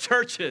in those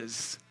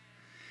churches.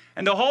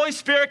 And the Holy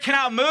Spirit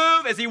cannot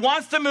move as he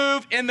wants to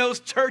move in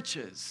those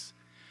churches.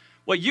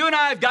 What you and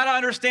I have got to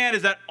understand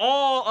is that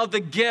all of the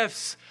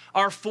gifts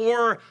are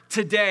for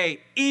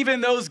today,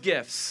 even those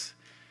gifts.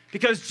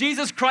 because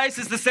Jesus Christ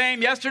is the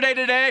same yesterday,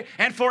 today,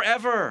 and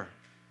forever.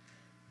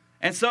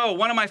 And so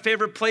one of my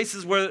favorite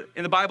places where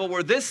in the Bible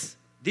where these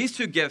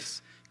two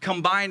gifts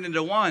combined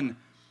into one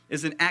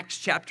is in Acts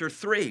chapter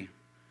 3.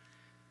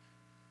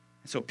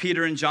 So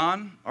Peter and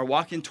John are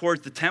walking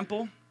towards the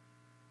temple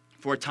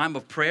for a time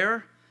of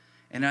prayer.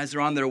 And as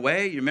they're on their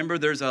way, you remember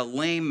there's a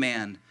lame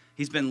man.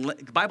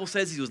 The Bible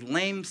says he was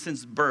lame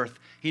since birth.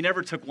 He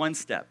never took one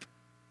step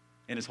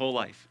in his whole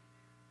life.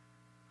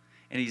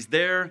 And he's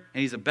there,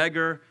 and he's a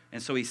beggar.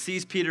 And so he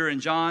sees Peter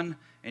and John,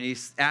 and he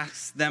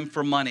asks them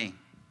for money.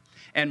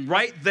 And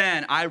right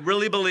then, I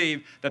really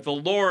believe that the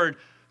Lord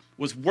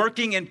was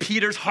working in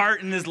Peter's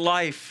heart and his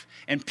life.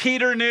 And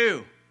Peter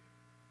knew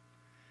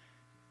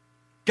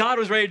God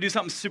was ready to do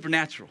something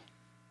supernatural.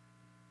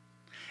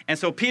 And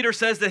so Peter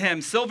says to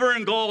him, silver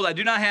and gold I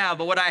do not have,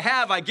 but what I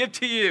have I give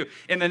to you.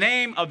 In the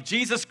name of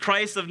Jesus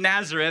Christ of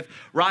Nazareth,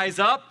 rise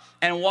up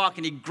and walk.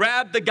 And he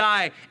grabbed the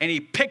guy and he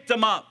picked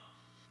him up.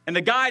 And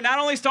the guy not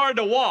only started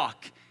to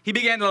walk, he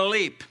began to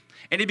leap.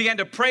 And he began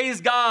to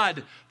praise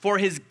God for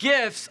his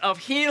gifts of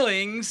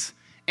healings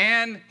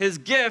and his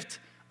gift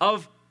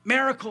of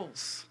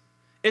miracles.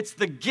 It's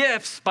the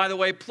gifts, by the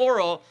way,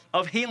 plural,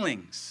 of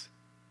healings.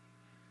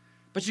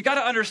 But you got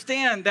to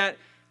understand that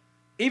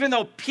even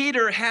though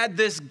Peter had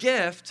this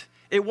gift,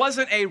 it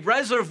wasn't a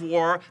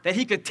reservoir that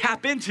he could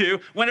tap into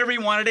whenever he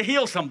wanted to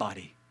heal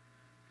somebody.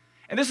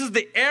 And this is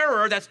the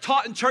error that's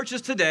taught in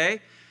churches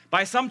today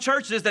by some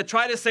churches that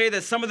try to say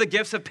that some of the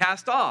gifts have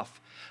passed off.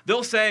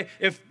 They'll say,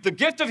 if the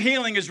gift of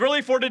healing is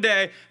really for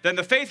today, then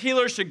the faith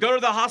healers should go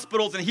to the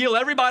hospitals and heal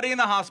everybody in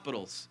the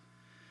hospitals.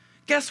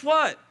 Guess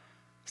what?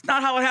 It's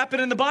not how it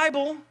happened in the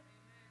Bible.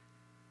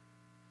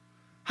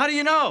 How do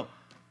you know?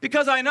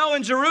 Because I know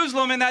in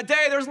Jerusalem in that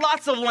day, there's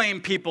lots of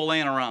lame people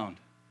laying around.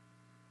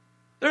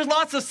 There's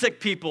lots of sick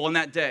people in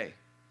that day.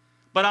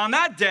 But on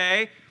that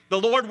day, the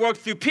Lord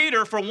worked through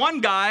Peter for one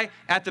guy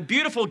at the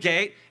beautiful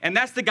gate, and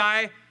that's the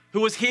guy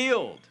who was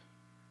healed.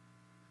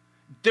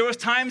 There was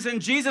times in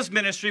Jesus'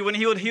 ministry when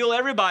he would heal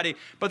everybody,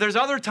 but there's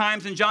other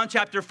times in John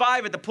chapter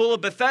 5 at the pool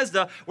of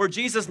Bethesda where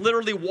Jesus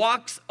literally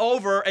walks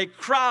over a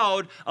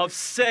crowd of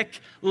sick,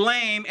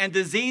 lame, and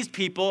diseased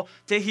people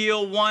to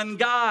heal one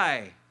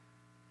guy.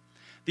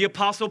 The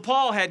Apostle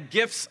Paul had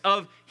gifts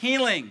of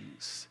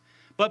healings,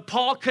 but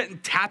Paul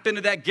couldn't tap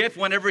into that gift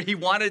whenever he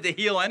wanted to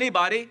heal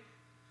anybody.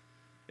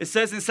 It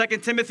says in 2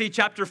 Timothy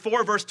chapter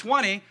 4, verse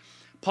 20,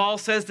 Paul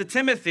says to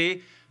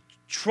Timothy,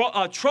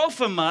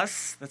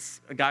 Trophimus,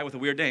 that's a guy with a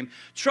weird name,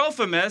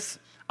 Trophimus,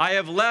 I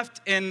have left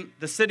in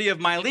the city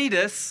of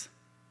Miletus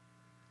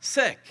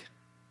sick.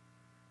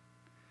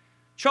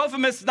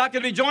 Trophimus is not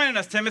going to be joining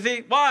us,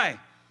 Timothy. Why?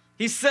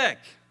 He's sick.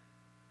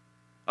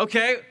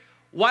 Okay,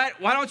 why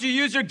don't you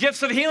use your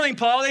gifts of healing,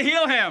 Paul, to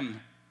heal him?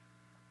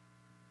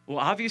 Well,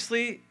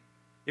 obviously,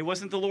 it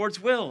wasn't the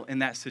Lord's will in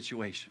that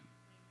situation.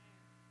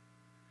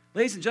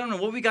 Ladies and gentlemen,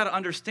 what we got to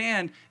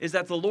understand is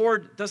that the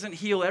Lord doesn't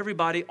heal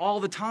everybody all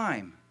the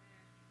time.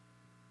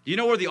 Do you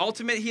know where the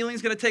ultimate healing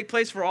is going to take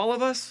place for all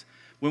of us?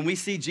 When we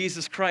see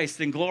Jesus Christ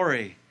in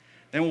glory.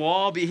 Then we'll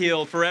all be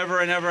healed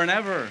forever and ever and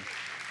ever.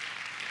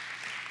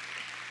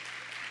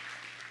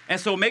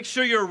 And so make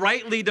sure you're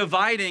rightly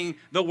dividing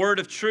the word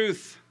of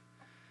truth.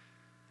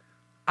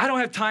 I don't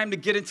have time to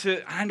get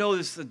into, I know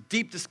this is a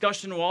deep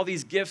discussion of all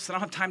these gifts, and I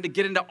don't have time to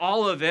get into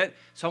all of it,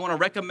 so I want to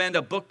recommend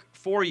a book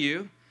for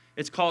you.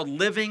 It's called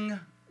Living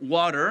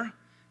Water.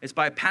 It's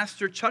by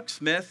Pastor Chuck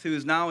Smith, who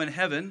is now in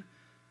heaven,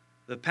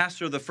 the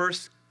pastor of the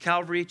First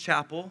Calvary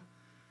Chapel.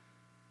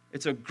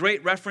 It's a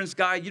great reference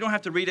guide. You don't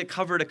have to read it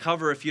cover to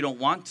cover if you don't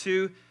want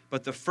to,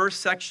 but the first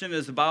section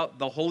is about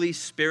the Holy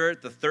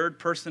Spirit, the third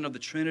person of the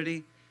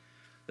Trinity.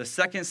 The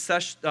second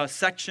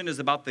section is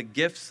about the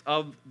gifts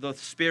of the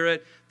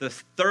Spirit. The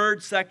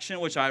third section,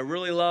 which I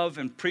really love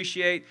and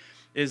appreciate,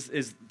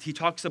 is he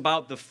talks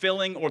about the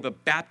filling or the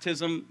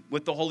baptism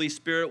with the Holy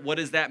Spirit. What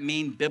does that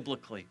mean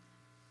biblically?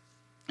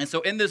 And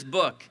so in this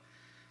book,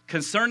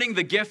 concerning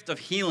the gift of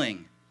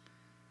healing,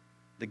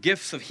 the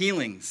gifts of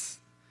healings,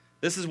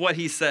 this is what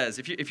he says.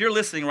 If you're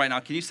listening right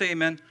now, can you say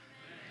amen?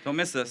 Don't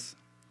miss this.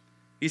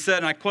 He said,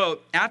 and I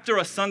quote, after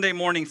a Sunday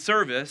morning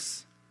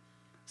service,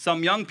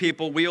 some young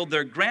people wheeled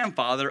their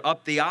grandfather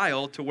up the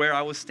aisle to where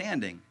I was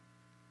standing.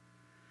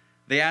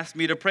 They asked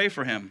me to pray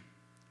for him.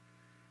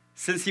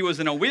 Since he was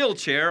in a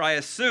wheelchair, I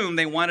assumed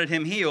they wanted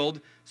him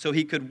healed so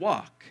he could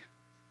walk.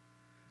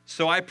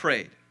 So I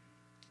prayed,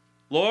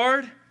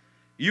 Lord,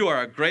 you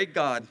are a great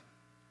God.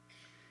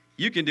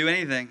 You can do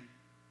anything.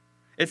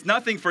 It's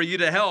nothing for you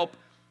to help,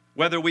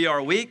 whether we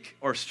are weak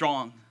or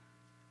strong.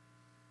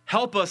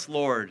 Help us,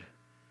 Lord.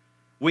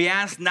 We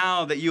ask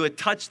now that you would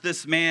touch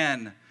this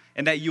man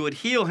and that you would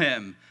heal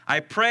him. I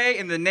pray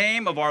in the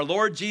name of our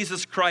Lord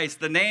Jesus Christ,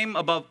 the name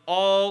above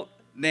all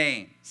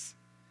names.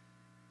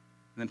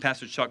 And then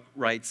Pastor Chuck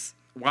writes,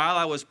 while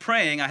I was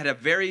praying, I had a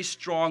very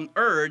strong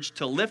urge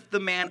to lift the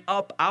man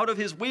up out of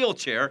his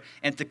wheelchair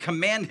and to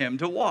command him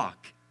to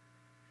walk.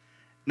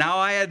 Now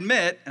I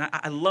admit, and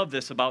I love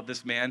this about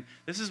this man,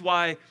 this is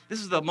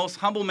the most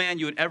humble man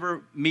you would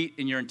ever meet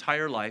in your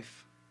entire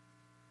life.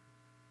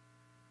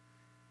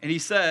 And he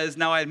says,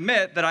 now I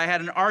admit that I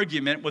had an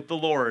argument with the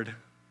Lord.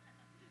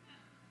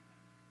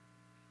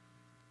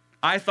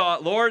 I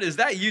thought, Lord, is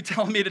that you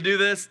telling me to do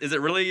this? Is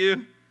it really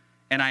you?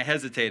 And I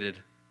hesitated.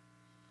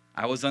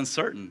 I was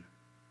uncertain.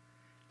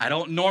 I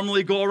don't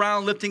normally go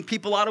around lifting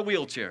people out of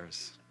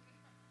wheelchairs.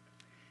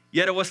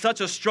 Yet it was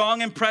such a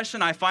strong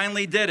impression, I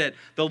finally did it.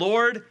 The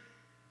Lord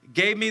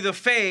gave me the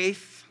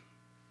faith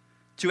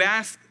to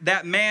ask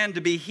that man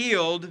to be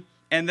healed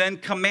and then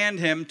command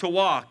him to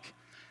walk.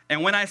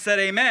 And when I said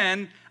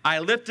amen, I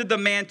lifted the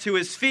man to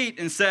his feet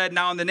and said,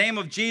 now in the name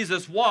of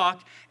Jesus,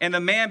 walk. And the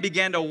man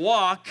began to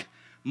walk,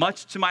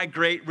 much to my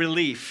great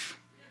relief.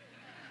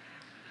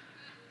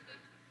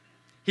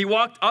 He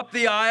walked up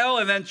the aisle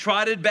and then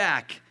trotted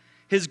back.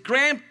 His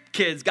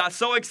grandkids got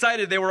so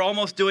excited they were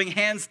almost doing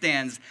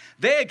handstands.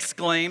 They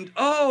exclaimed,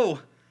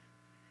 oh,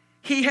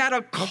 he had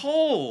a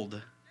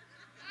cold.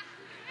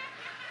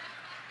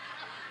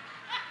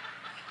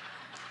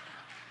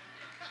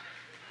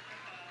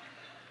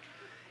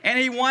 And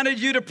he wanted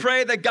you to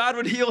pray that God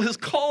would heal his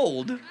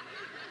cold.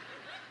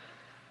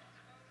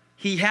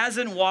 He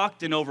hasn't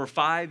walked in over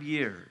 5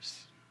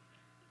 years.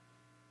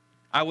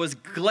 I was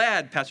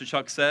glad, Pastor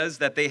Chuck says,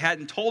 that they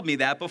hadn't told me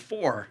that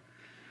before.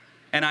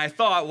 And I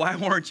thought, why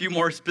weren't you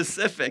more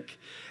specific?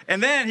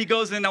 And then he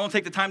goes in, I won't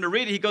take the time to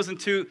read it, he goes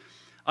into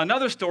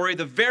another story.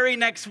 The very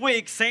next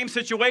week, same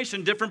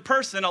situation, different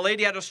person. A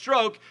lady had a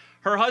stroke.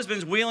 Her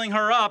husband's wheeling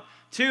her up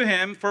to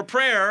him for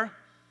prayer.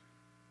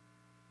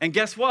 And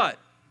guess what?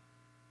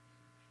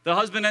 The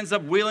husband ends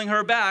up wheeling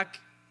her back.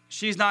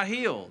 She's not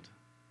healed.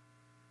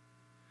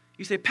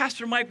 You say,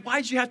 Pastor Mike,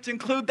 why'd you have to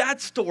include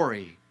that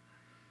story?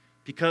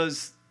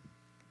 Because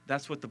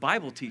that's what the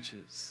Bible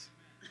teaches.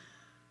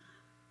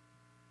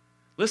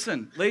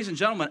 Listen, ladies and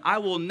gentlemen, I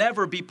will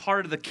never be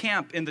part of the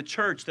camp in the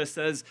church that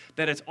says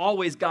that it's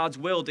always God's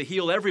will to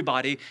heal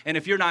everybody, and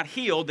if you're not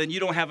healed, then you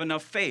don't have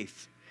enough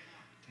faith.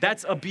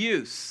 That's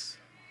abuse.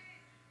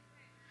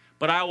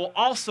 But I will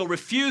also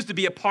refuse to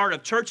be a part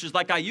of churches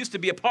like I used to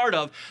be a part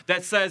of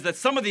that says that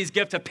some of these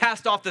gifts have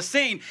passed off the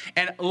scene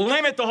and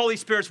limit the Holy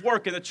Spirit's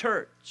work in the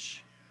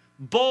church.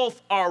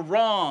 Both are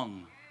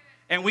wrong.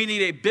 And we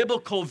need a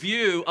biblical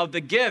view of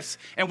the gifts,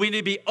 and we need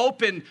to be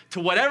open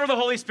to whatever the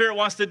Holy Spirit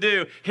wants to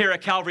do here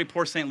at Calvary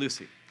Port St.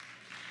 Lucie.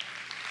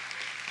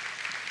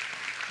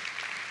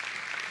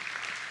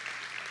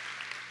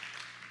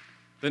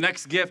 The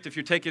next gift, if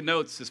you're taking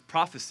notes, is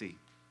prophecy.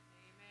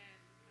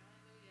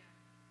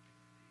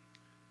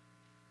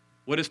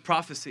 What is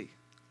prophecy?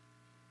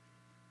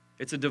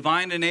 It's a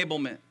divine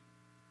enablement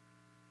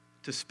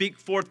to speak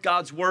forth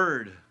God's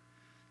word,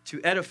 to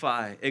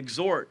edify,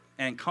 exhort,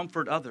 and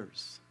comfort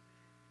others.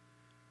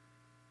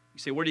 You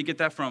say, where do you get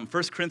that from?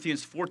 1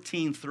 Corinthians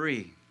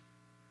 14:3.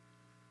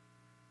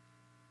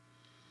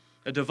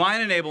 A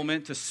divine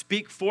enablement to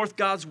speak forth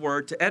God's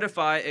word, to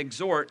edify,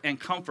 exhort, and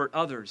comfort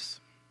others.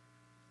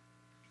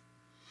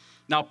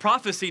 Now,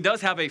 prophecy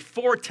does have a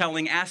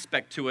foretelling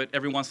aspect to it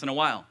every once in a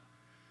while.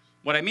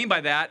 What I mean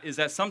by that is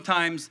that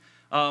sometimes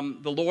the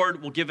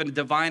Lord will give a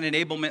divine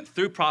enablement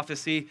through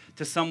prophecy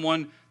to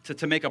someone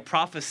to make a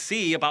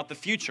prophecy about the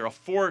future, a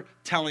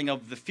foretelling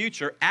of the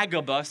future.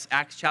 Agabus,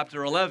 Acts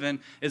chapter 11,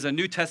 is a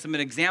New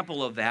Testament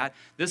example of that.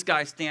 This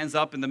guy stands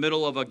up in the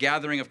middle of a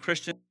gathering of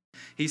Christians.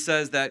 He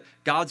says that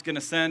God's going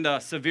to send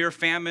a severe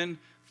famine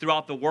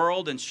throughout the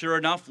world, and sure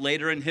enough,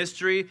 later in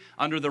history,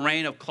 under the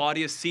reign of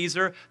Claudius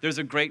Caesar, there's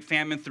a great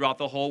famine throughout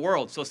the whole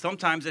world. So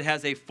sometimes it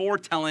has a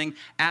foretelling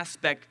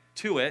aspect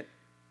to it.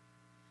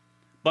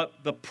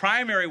 But the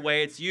primary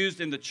way it's used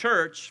in the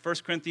church, 1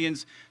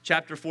 Corinthians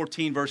chapter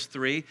 14, verse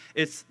 3,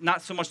 it's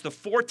not so much the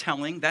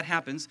foretelling, that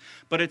happens,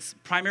 but it's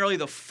primarily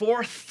the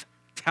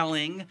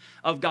forthtelling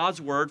of God's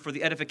word for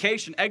the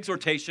edification,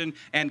 exhortation,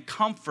 and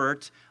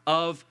comfort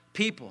of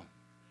people.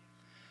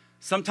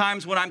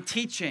 Sometimes when I'm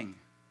teaching,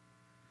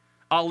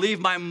 I'll leave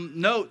my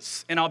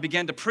notes and I'll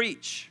begin to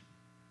preach.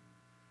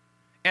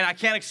 And I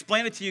can't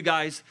explain it to you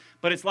guys,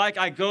 but it's like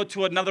I go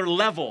to another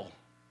level.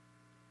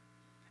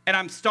 And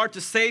I start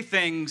to say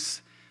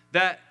things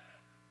that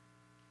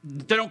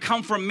they don't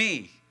come from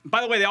me.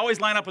 By the way, they always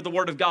line up with the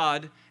Word of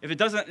God. If it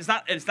doesn't,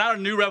 it's not a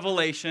new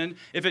revelation.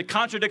 If it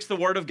contradicts the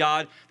Word of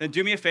God, then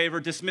do me a favor,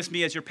 dismiss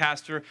me as your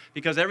pastor,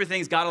 because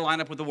everything's got to line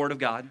up with the Word of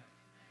God.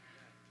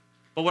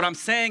 But what I'm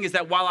saying is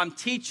that while I'm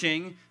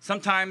teaching,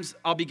 sometimes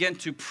I'll begin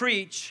to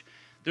preach.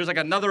 There's like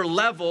another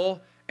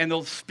level, and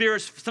the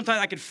Spirit, sometimes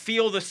I could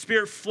feel the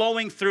Spirit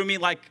flowing through me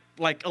like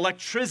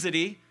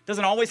electricity.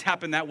 Doesn't always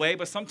happen that way,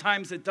 but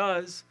sometimes it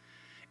does.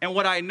 And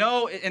what I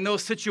know in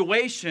those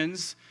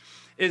situations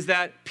is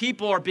that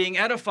people are being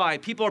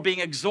edified, people are being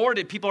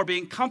exhorted, people are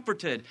being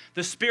comforted.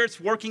 The Spirit's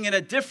working in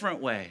a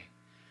different way.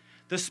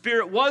 The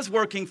Spirit was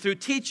working through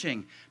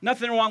teaching.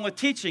 Nothing wrong with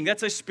teaching.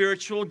 That's a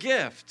spiritual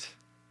gift.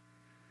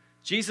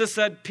 Jesus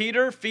said,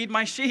 Peter, feed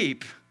my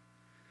sheep,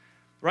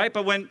 right?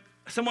 But when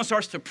someone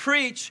starts to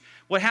preach,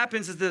 what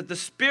happens is that the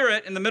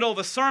Spirit in the middle of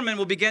a sermon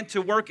will begin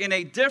to work in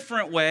a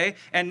different way,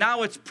 and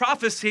now it's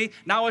prophecy,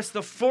 now it's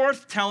the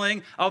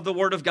forthtelling of the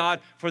Word of God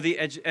for the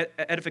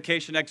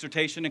edification,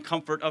 exhortation, and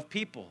comfort of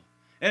people.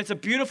 And it's a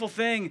beautiful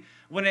thing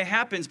when it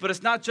happens, but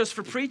it's not just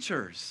for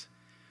preachers.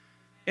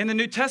 In the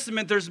New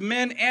Testament, there's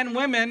men and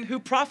women who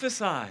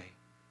prophesy.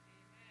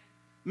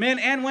 Men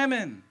and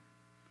women.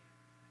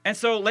 And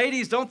so,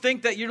 ladies, don't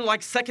think that you're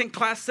like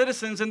second-class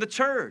citizens in the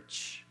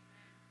church.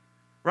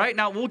 Right?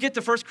 Now, we'll get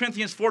to 1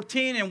 Corinthians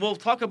 14, and we'll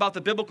talk about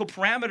the biblical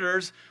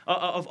parameters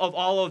of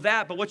all of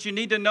that. But what you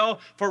need to know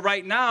for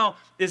right now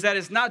is that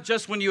it's not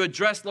just when you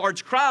address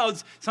large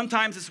crowds.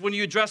 Sometimes it's when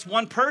you address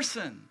one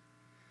person.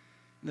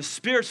 And the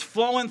Spirit's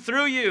flowing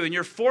through you, and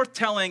you're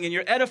forthtelling, and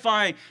you're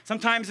edifying.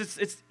 Sometimes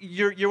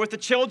you're with the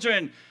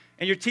children,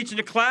 and you're teaching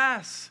a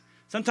class.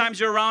 Sometimes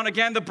you're around,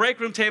 again, the break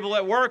room table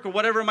at work or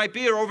whatever it might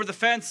be, or over the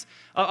fence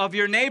of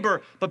your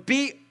neighbor. But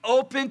be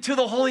open to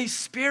the Holy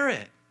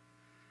Spirit.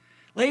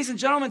 Ladies and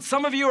gentlemen,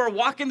 some of you are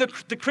walking the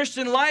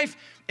Christian life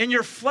in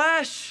your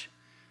flesh.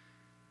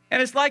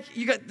 And it's like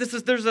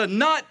there's a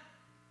nut,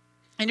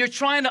 and you're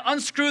trying to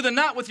unscrew the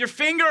nut with your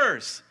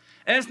fingers.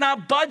 And it's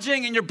not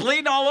budging, and you're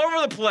bleeding all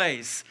over the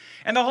place.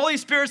 And the Holy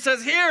Spirit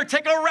says, here,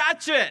 take a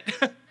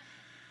ratchet.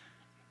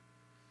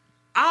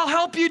 I'll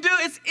help you do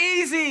it. It's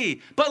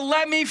easy, but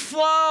let me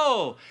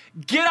flow.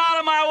 Get out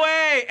of my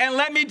way and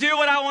let me do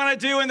what I want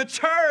to do in the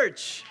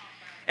church.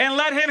 And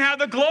let him have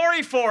the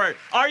glory for it.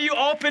 Are you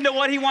open to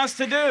what he wants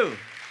to do?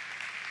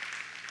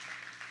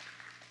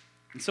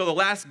 And so the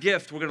last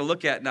gift we're going to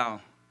look at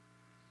now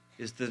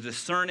is the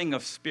discerning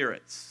of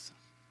spirits.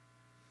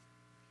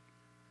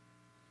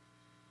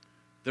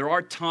 There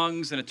are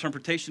tongues and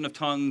interpretation of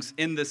tongues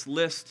in this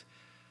list,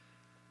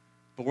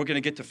 but we're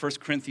going to get to 1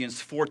 Corinthians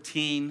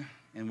 14,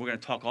 and we're going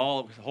to talk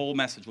the whole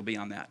message will be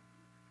on that.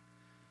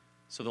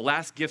 So the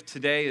last gift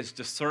today is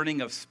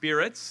discerning of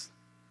spirits.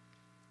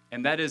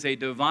 And that is a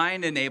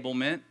divine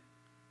enablement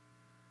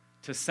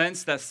to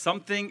sense that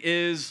something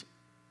is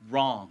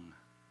wrong.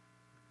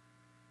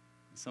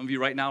 Some of you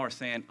right now are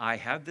saying, I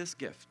have this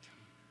gift.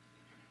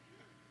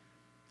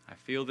 I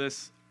feel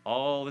this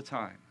all the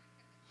time.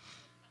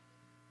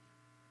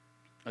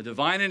 A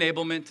divine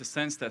enablement to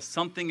sense that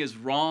something is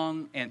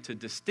wrong and to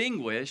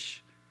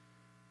distinguish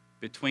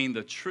between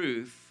the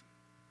truth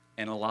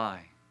and a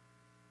lie.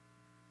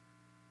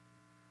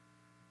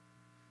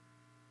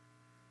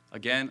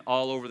 Again,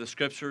 all over the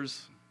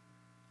scriptures,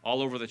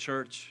 all over the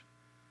church.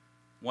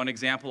 One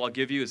example I'll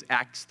give you is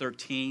Acts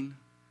 13.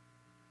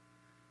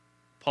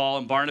 Paul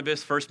and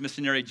Barnabas, first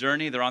missionary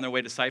journey, they're on their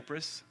way to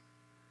Cyprus.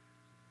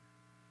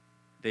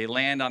 They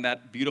land on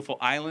that beautiful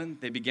island.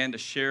 They begin to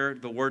share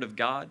the word of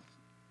God.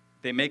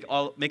 They make it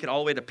all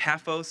the way to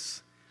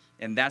Paphos,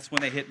 and that's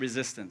when they hit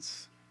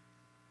resistance.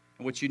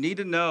 And what you need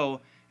to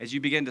know as you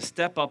begin to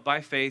step up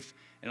by faith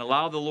and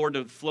allow the Lord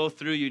to flow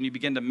through you and you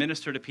begin to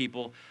minister to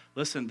people,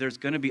 listen, there's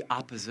going to be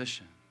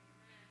opposition.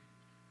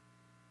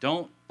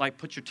 Don't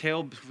put your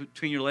tail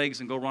between your legs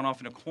and go run off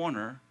in a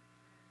corner.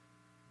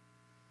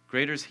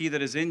 Greater is he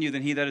that is in you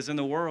than he that is in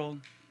the world,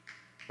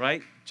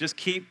 right? Just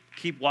keep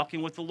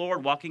walking with the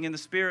Lord, walking in the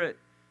Spirit.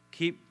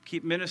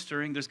 Keep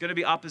ministering. There's going to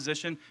be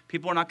opposition.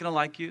 People are not going to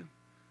like you.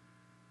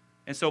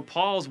 And so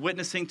Paul's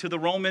witnessing to the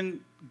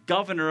Roman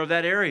governor of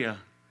that area,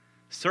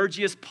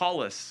 Sergius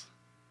Paulus.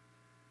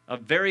 A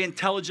very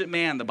intelligent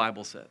man, the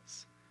Bible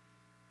says.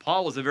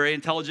 Paul was a very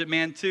intelligent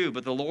man too,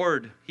 but the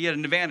Lord, he had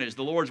an advantage.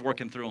 The Lord's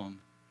working through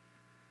him.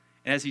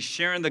 And as he's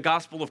sharing the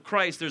gospel of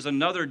Christ, there's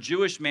another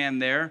Jewish man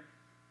there.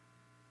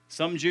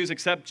 Some Jews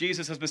accept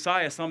Jesus as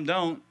Messiah, some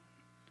don't.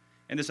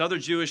 And this other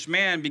Jewish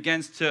man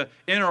begins to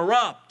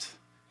interrupt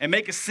and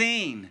make a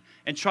scene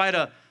and try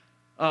to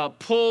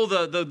pull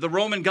the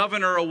Roman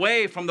governor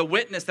away from the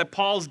witness that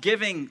Paul's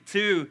giving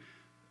to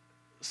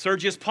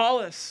Sergius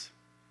Paulus.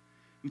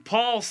 And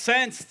Paul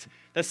sensed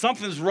that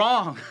something's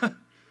wrong.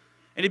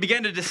 And he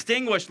began to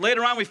distinguish.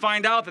 Later on, we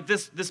find out that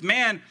this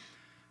man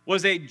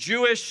was a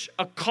Jewish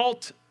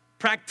occult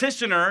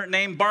practitioner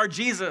named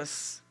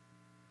Bar-Jesus.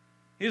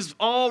 He was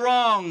all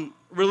wrong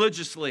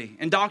religiously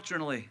and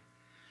doctrinally.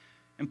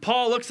 And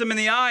Paul looks him in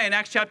the eye in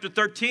Acts chapter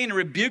 13 and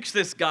rebukes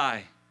this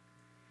guy.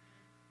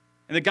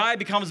 And the guy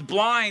becomes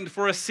blind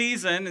for a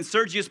season, and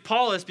Sergius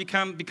Paulus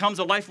becomes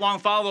a lifelong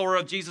follower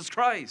of Jesus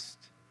Christ.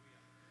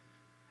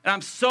 And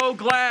I'm so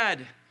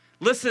glad,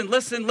 listen.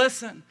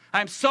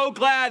 I'm so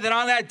glad that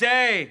on that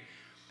day,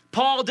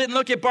 Paul didn't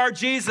look at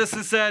Bar-Jesus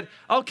and said,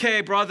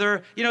 okay,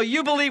 brother,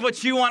 you believe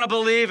what you want to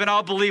believe, and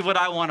I'll believe what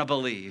I want to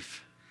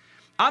believe.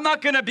 I'm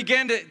not going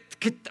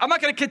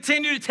to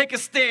continue to take a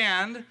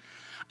stand.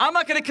 I'm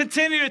not going to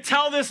continue to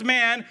tell this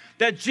man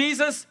that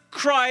Jesus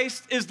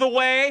Christ is the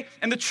way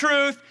and the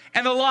truth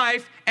and the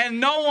life, and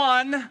no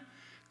one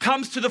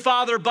comes to the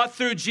Father but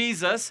through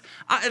Jesus.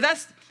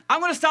 I'm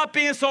going to stop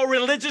being so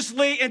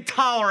religiously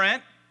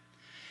intolerant.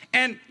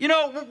 And,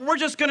 we're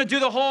just going to do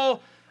the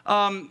whole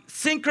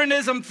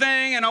synchronism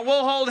thing, and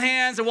we'll hold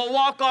hands, and we'll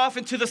walk off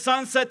into the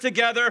sunset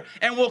together,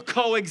 and we'll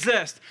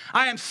coexist.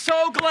 I am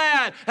so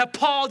glad that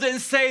Paul didn't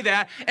say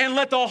that and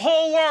let the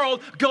whole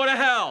world go to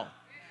hell.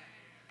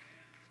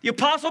 The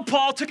Apostle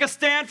Paul took a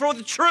stand for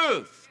the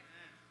truth.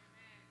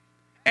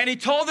 And he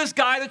told this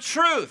guy the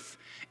truth.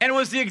 And it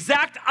was the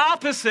exact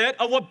opposite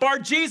of what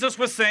Bar-Jesus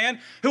was saying,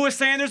 who was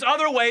saying there's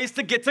other ways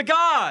to get to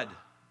God.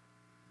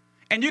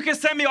 And you can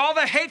send me all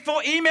the hateful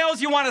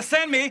emails you want to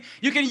send me.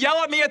 You can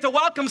yell at me at the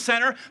Welcome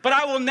Center, but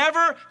I will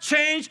never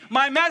change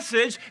my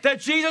message that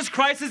Jesus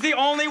Christ is the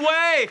only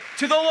way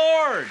to the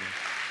Lord.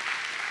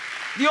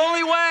 The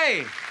only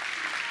way.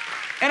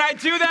 And I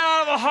do that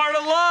out of a heart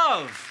of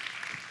love.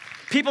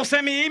 People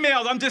send me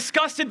emails. I'm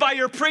disgusted by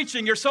your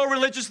preaching. You're so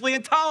religiously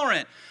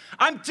intolerant.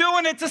 I'm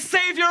doing it to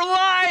save your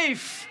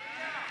life.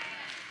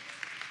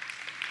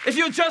 If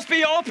you'll just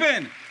be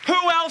open,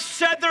 who else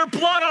shed their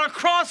blood on a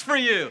cross for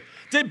you?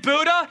 Did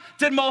Buddha?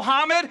 Did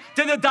Mohammed?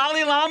 Did the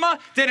Dalai Lama?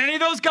 Did any of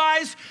those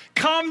guys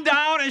come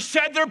down and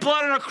shed their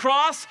blood on a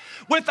cross?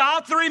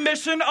 Without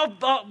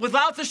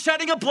without the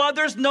shedding of blood,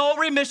 there's no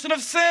remission of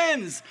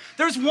sins.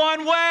 There's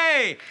one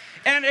way.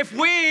 And if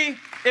we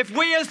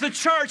as the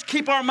church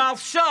keep our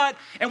mouths shut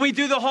and we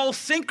do the whole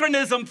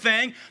synchronism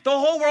thing, the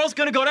whole world's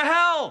going to go to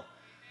hell.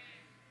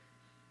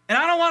 And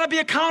I don't want to be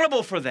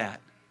accountable for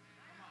that.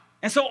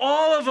 And so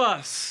all of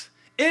us,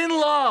 in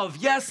love,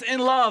 yes, in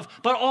love,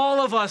 but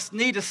all of us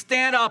need to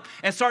stand up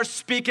and start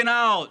speaking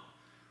out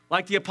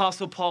like the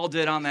Apostle Paul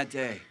did on that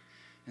day.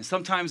 And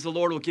sometimes the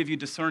Lord will give you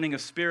discerning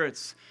of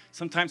spirits.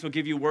 Sometimes he'll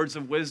give you words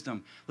of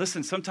wisdom.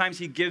 Listen, sometimes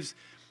he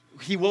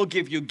will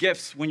give you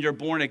gifts when you're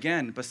born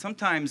again, but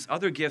sometimes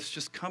other gifts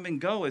just come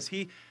and go as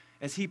he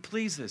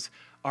pleases.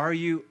 Are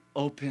you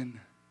open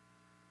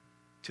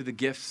to the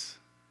gifts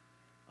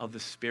of the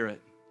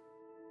Spirit?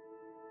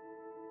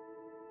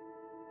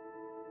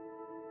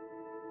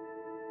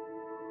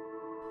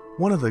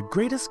 One of the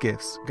greatest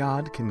gifts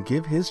God can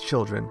give his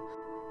children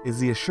is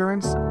the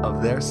assurance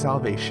of their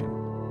salvation.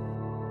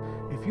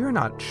 If you're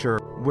not sure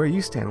where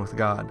you stand with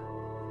God,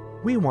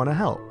 we want to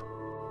help.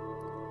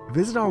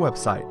 Visit our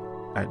website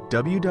at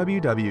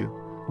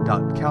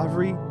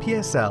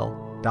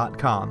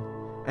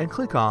www.calvarypsl.com and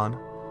click on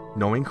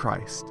Knowing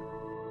Christ.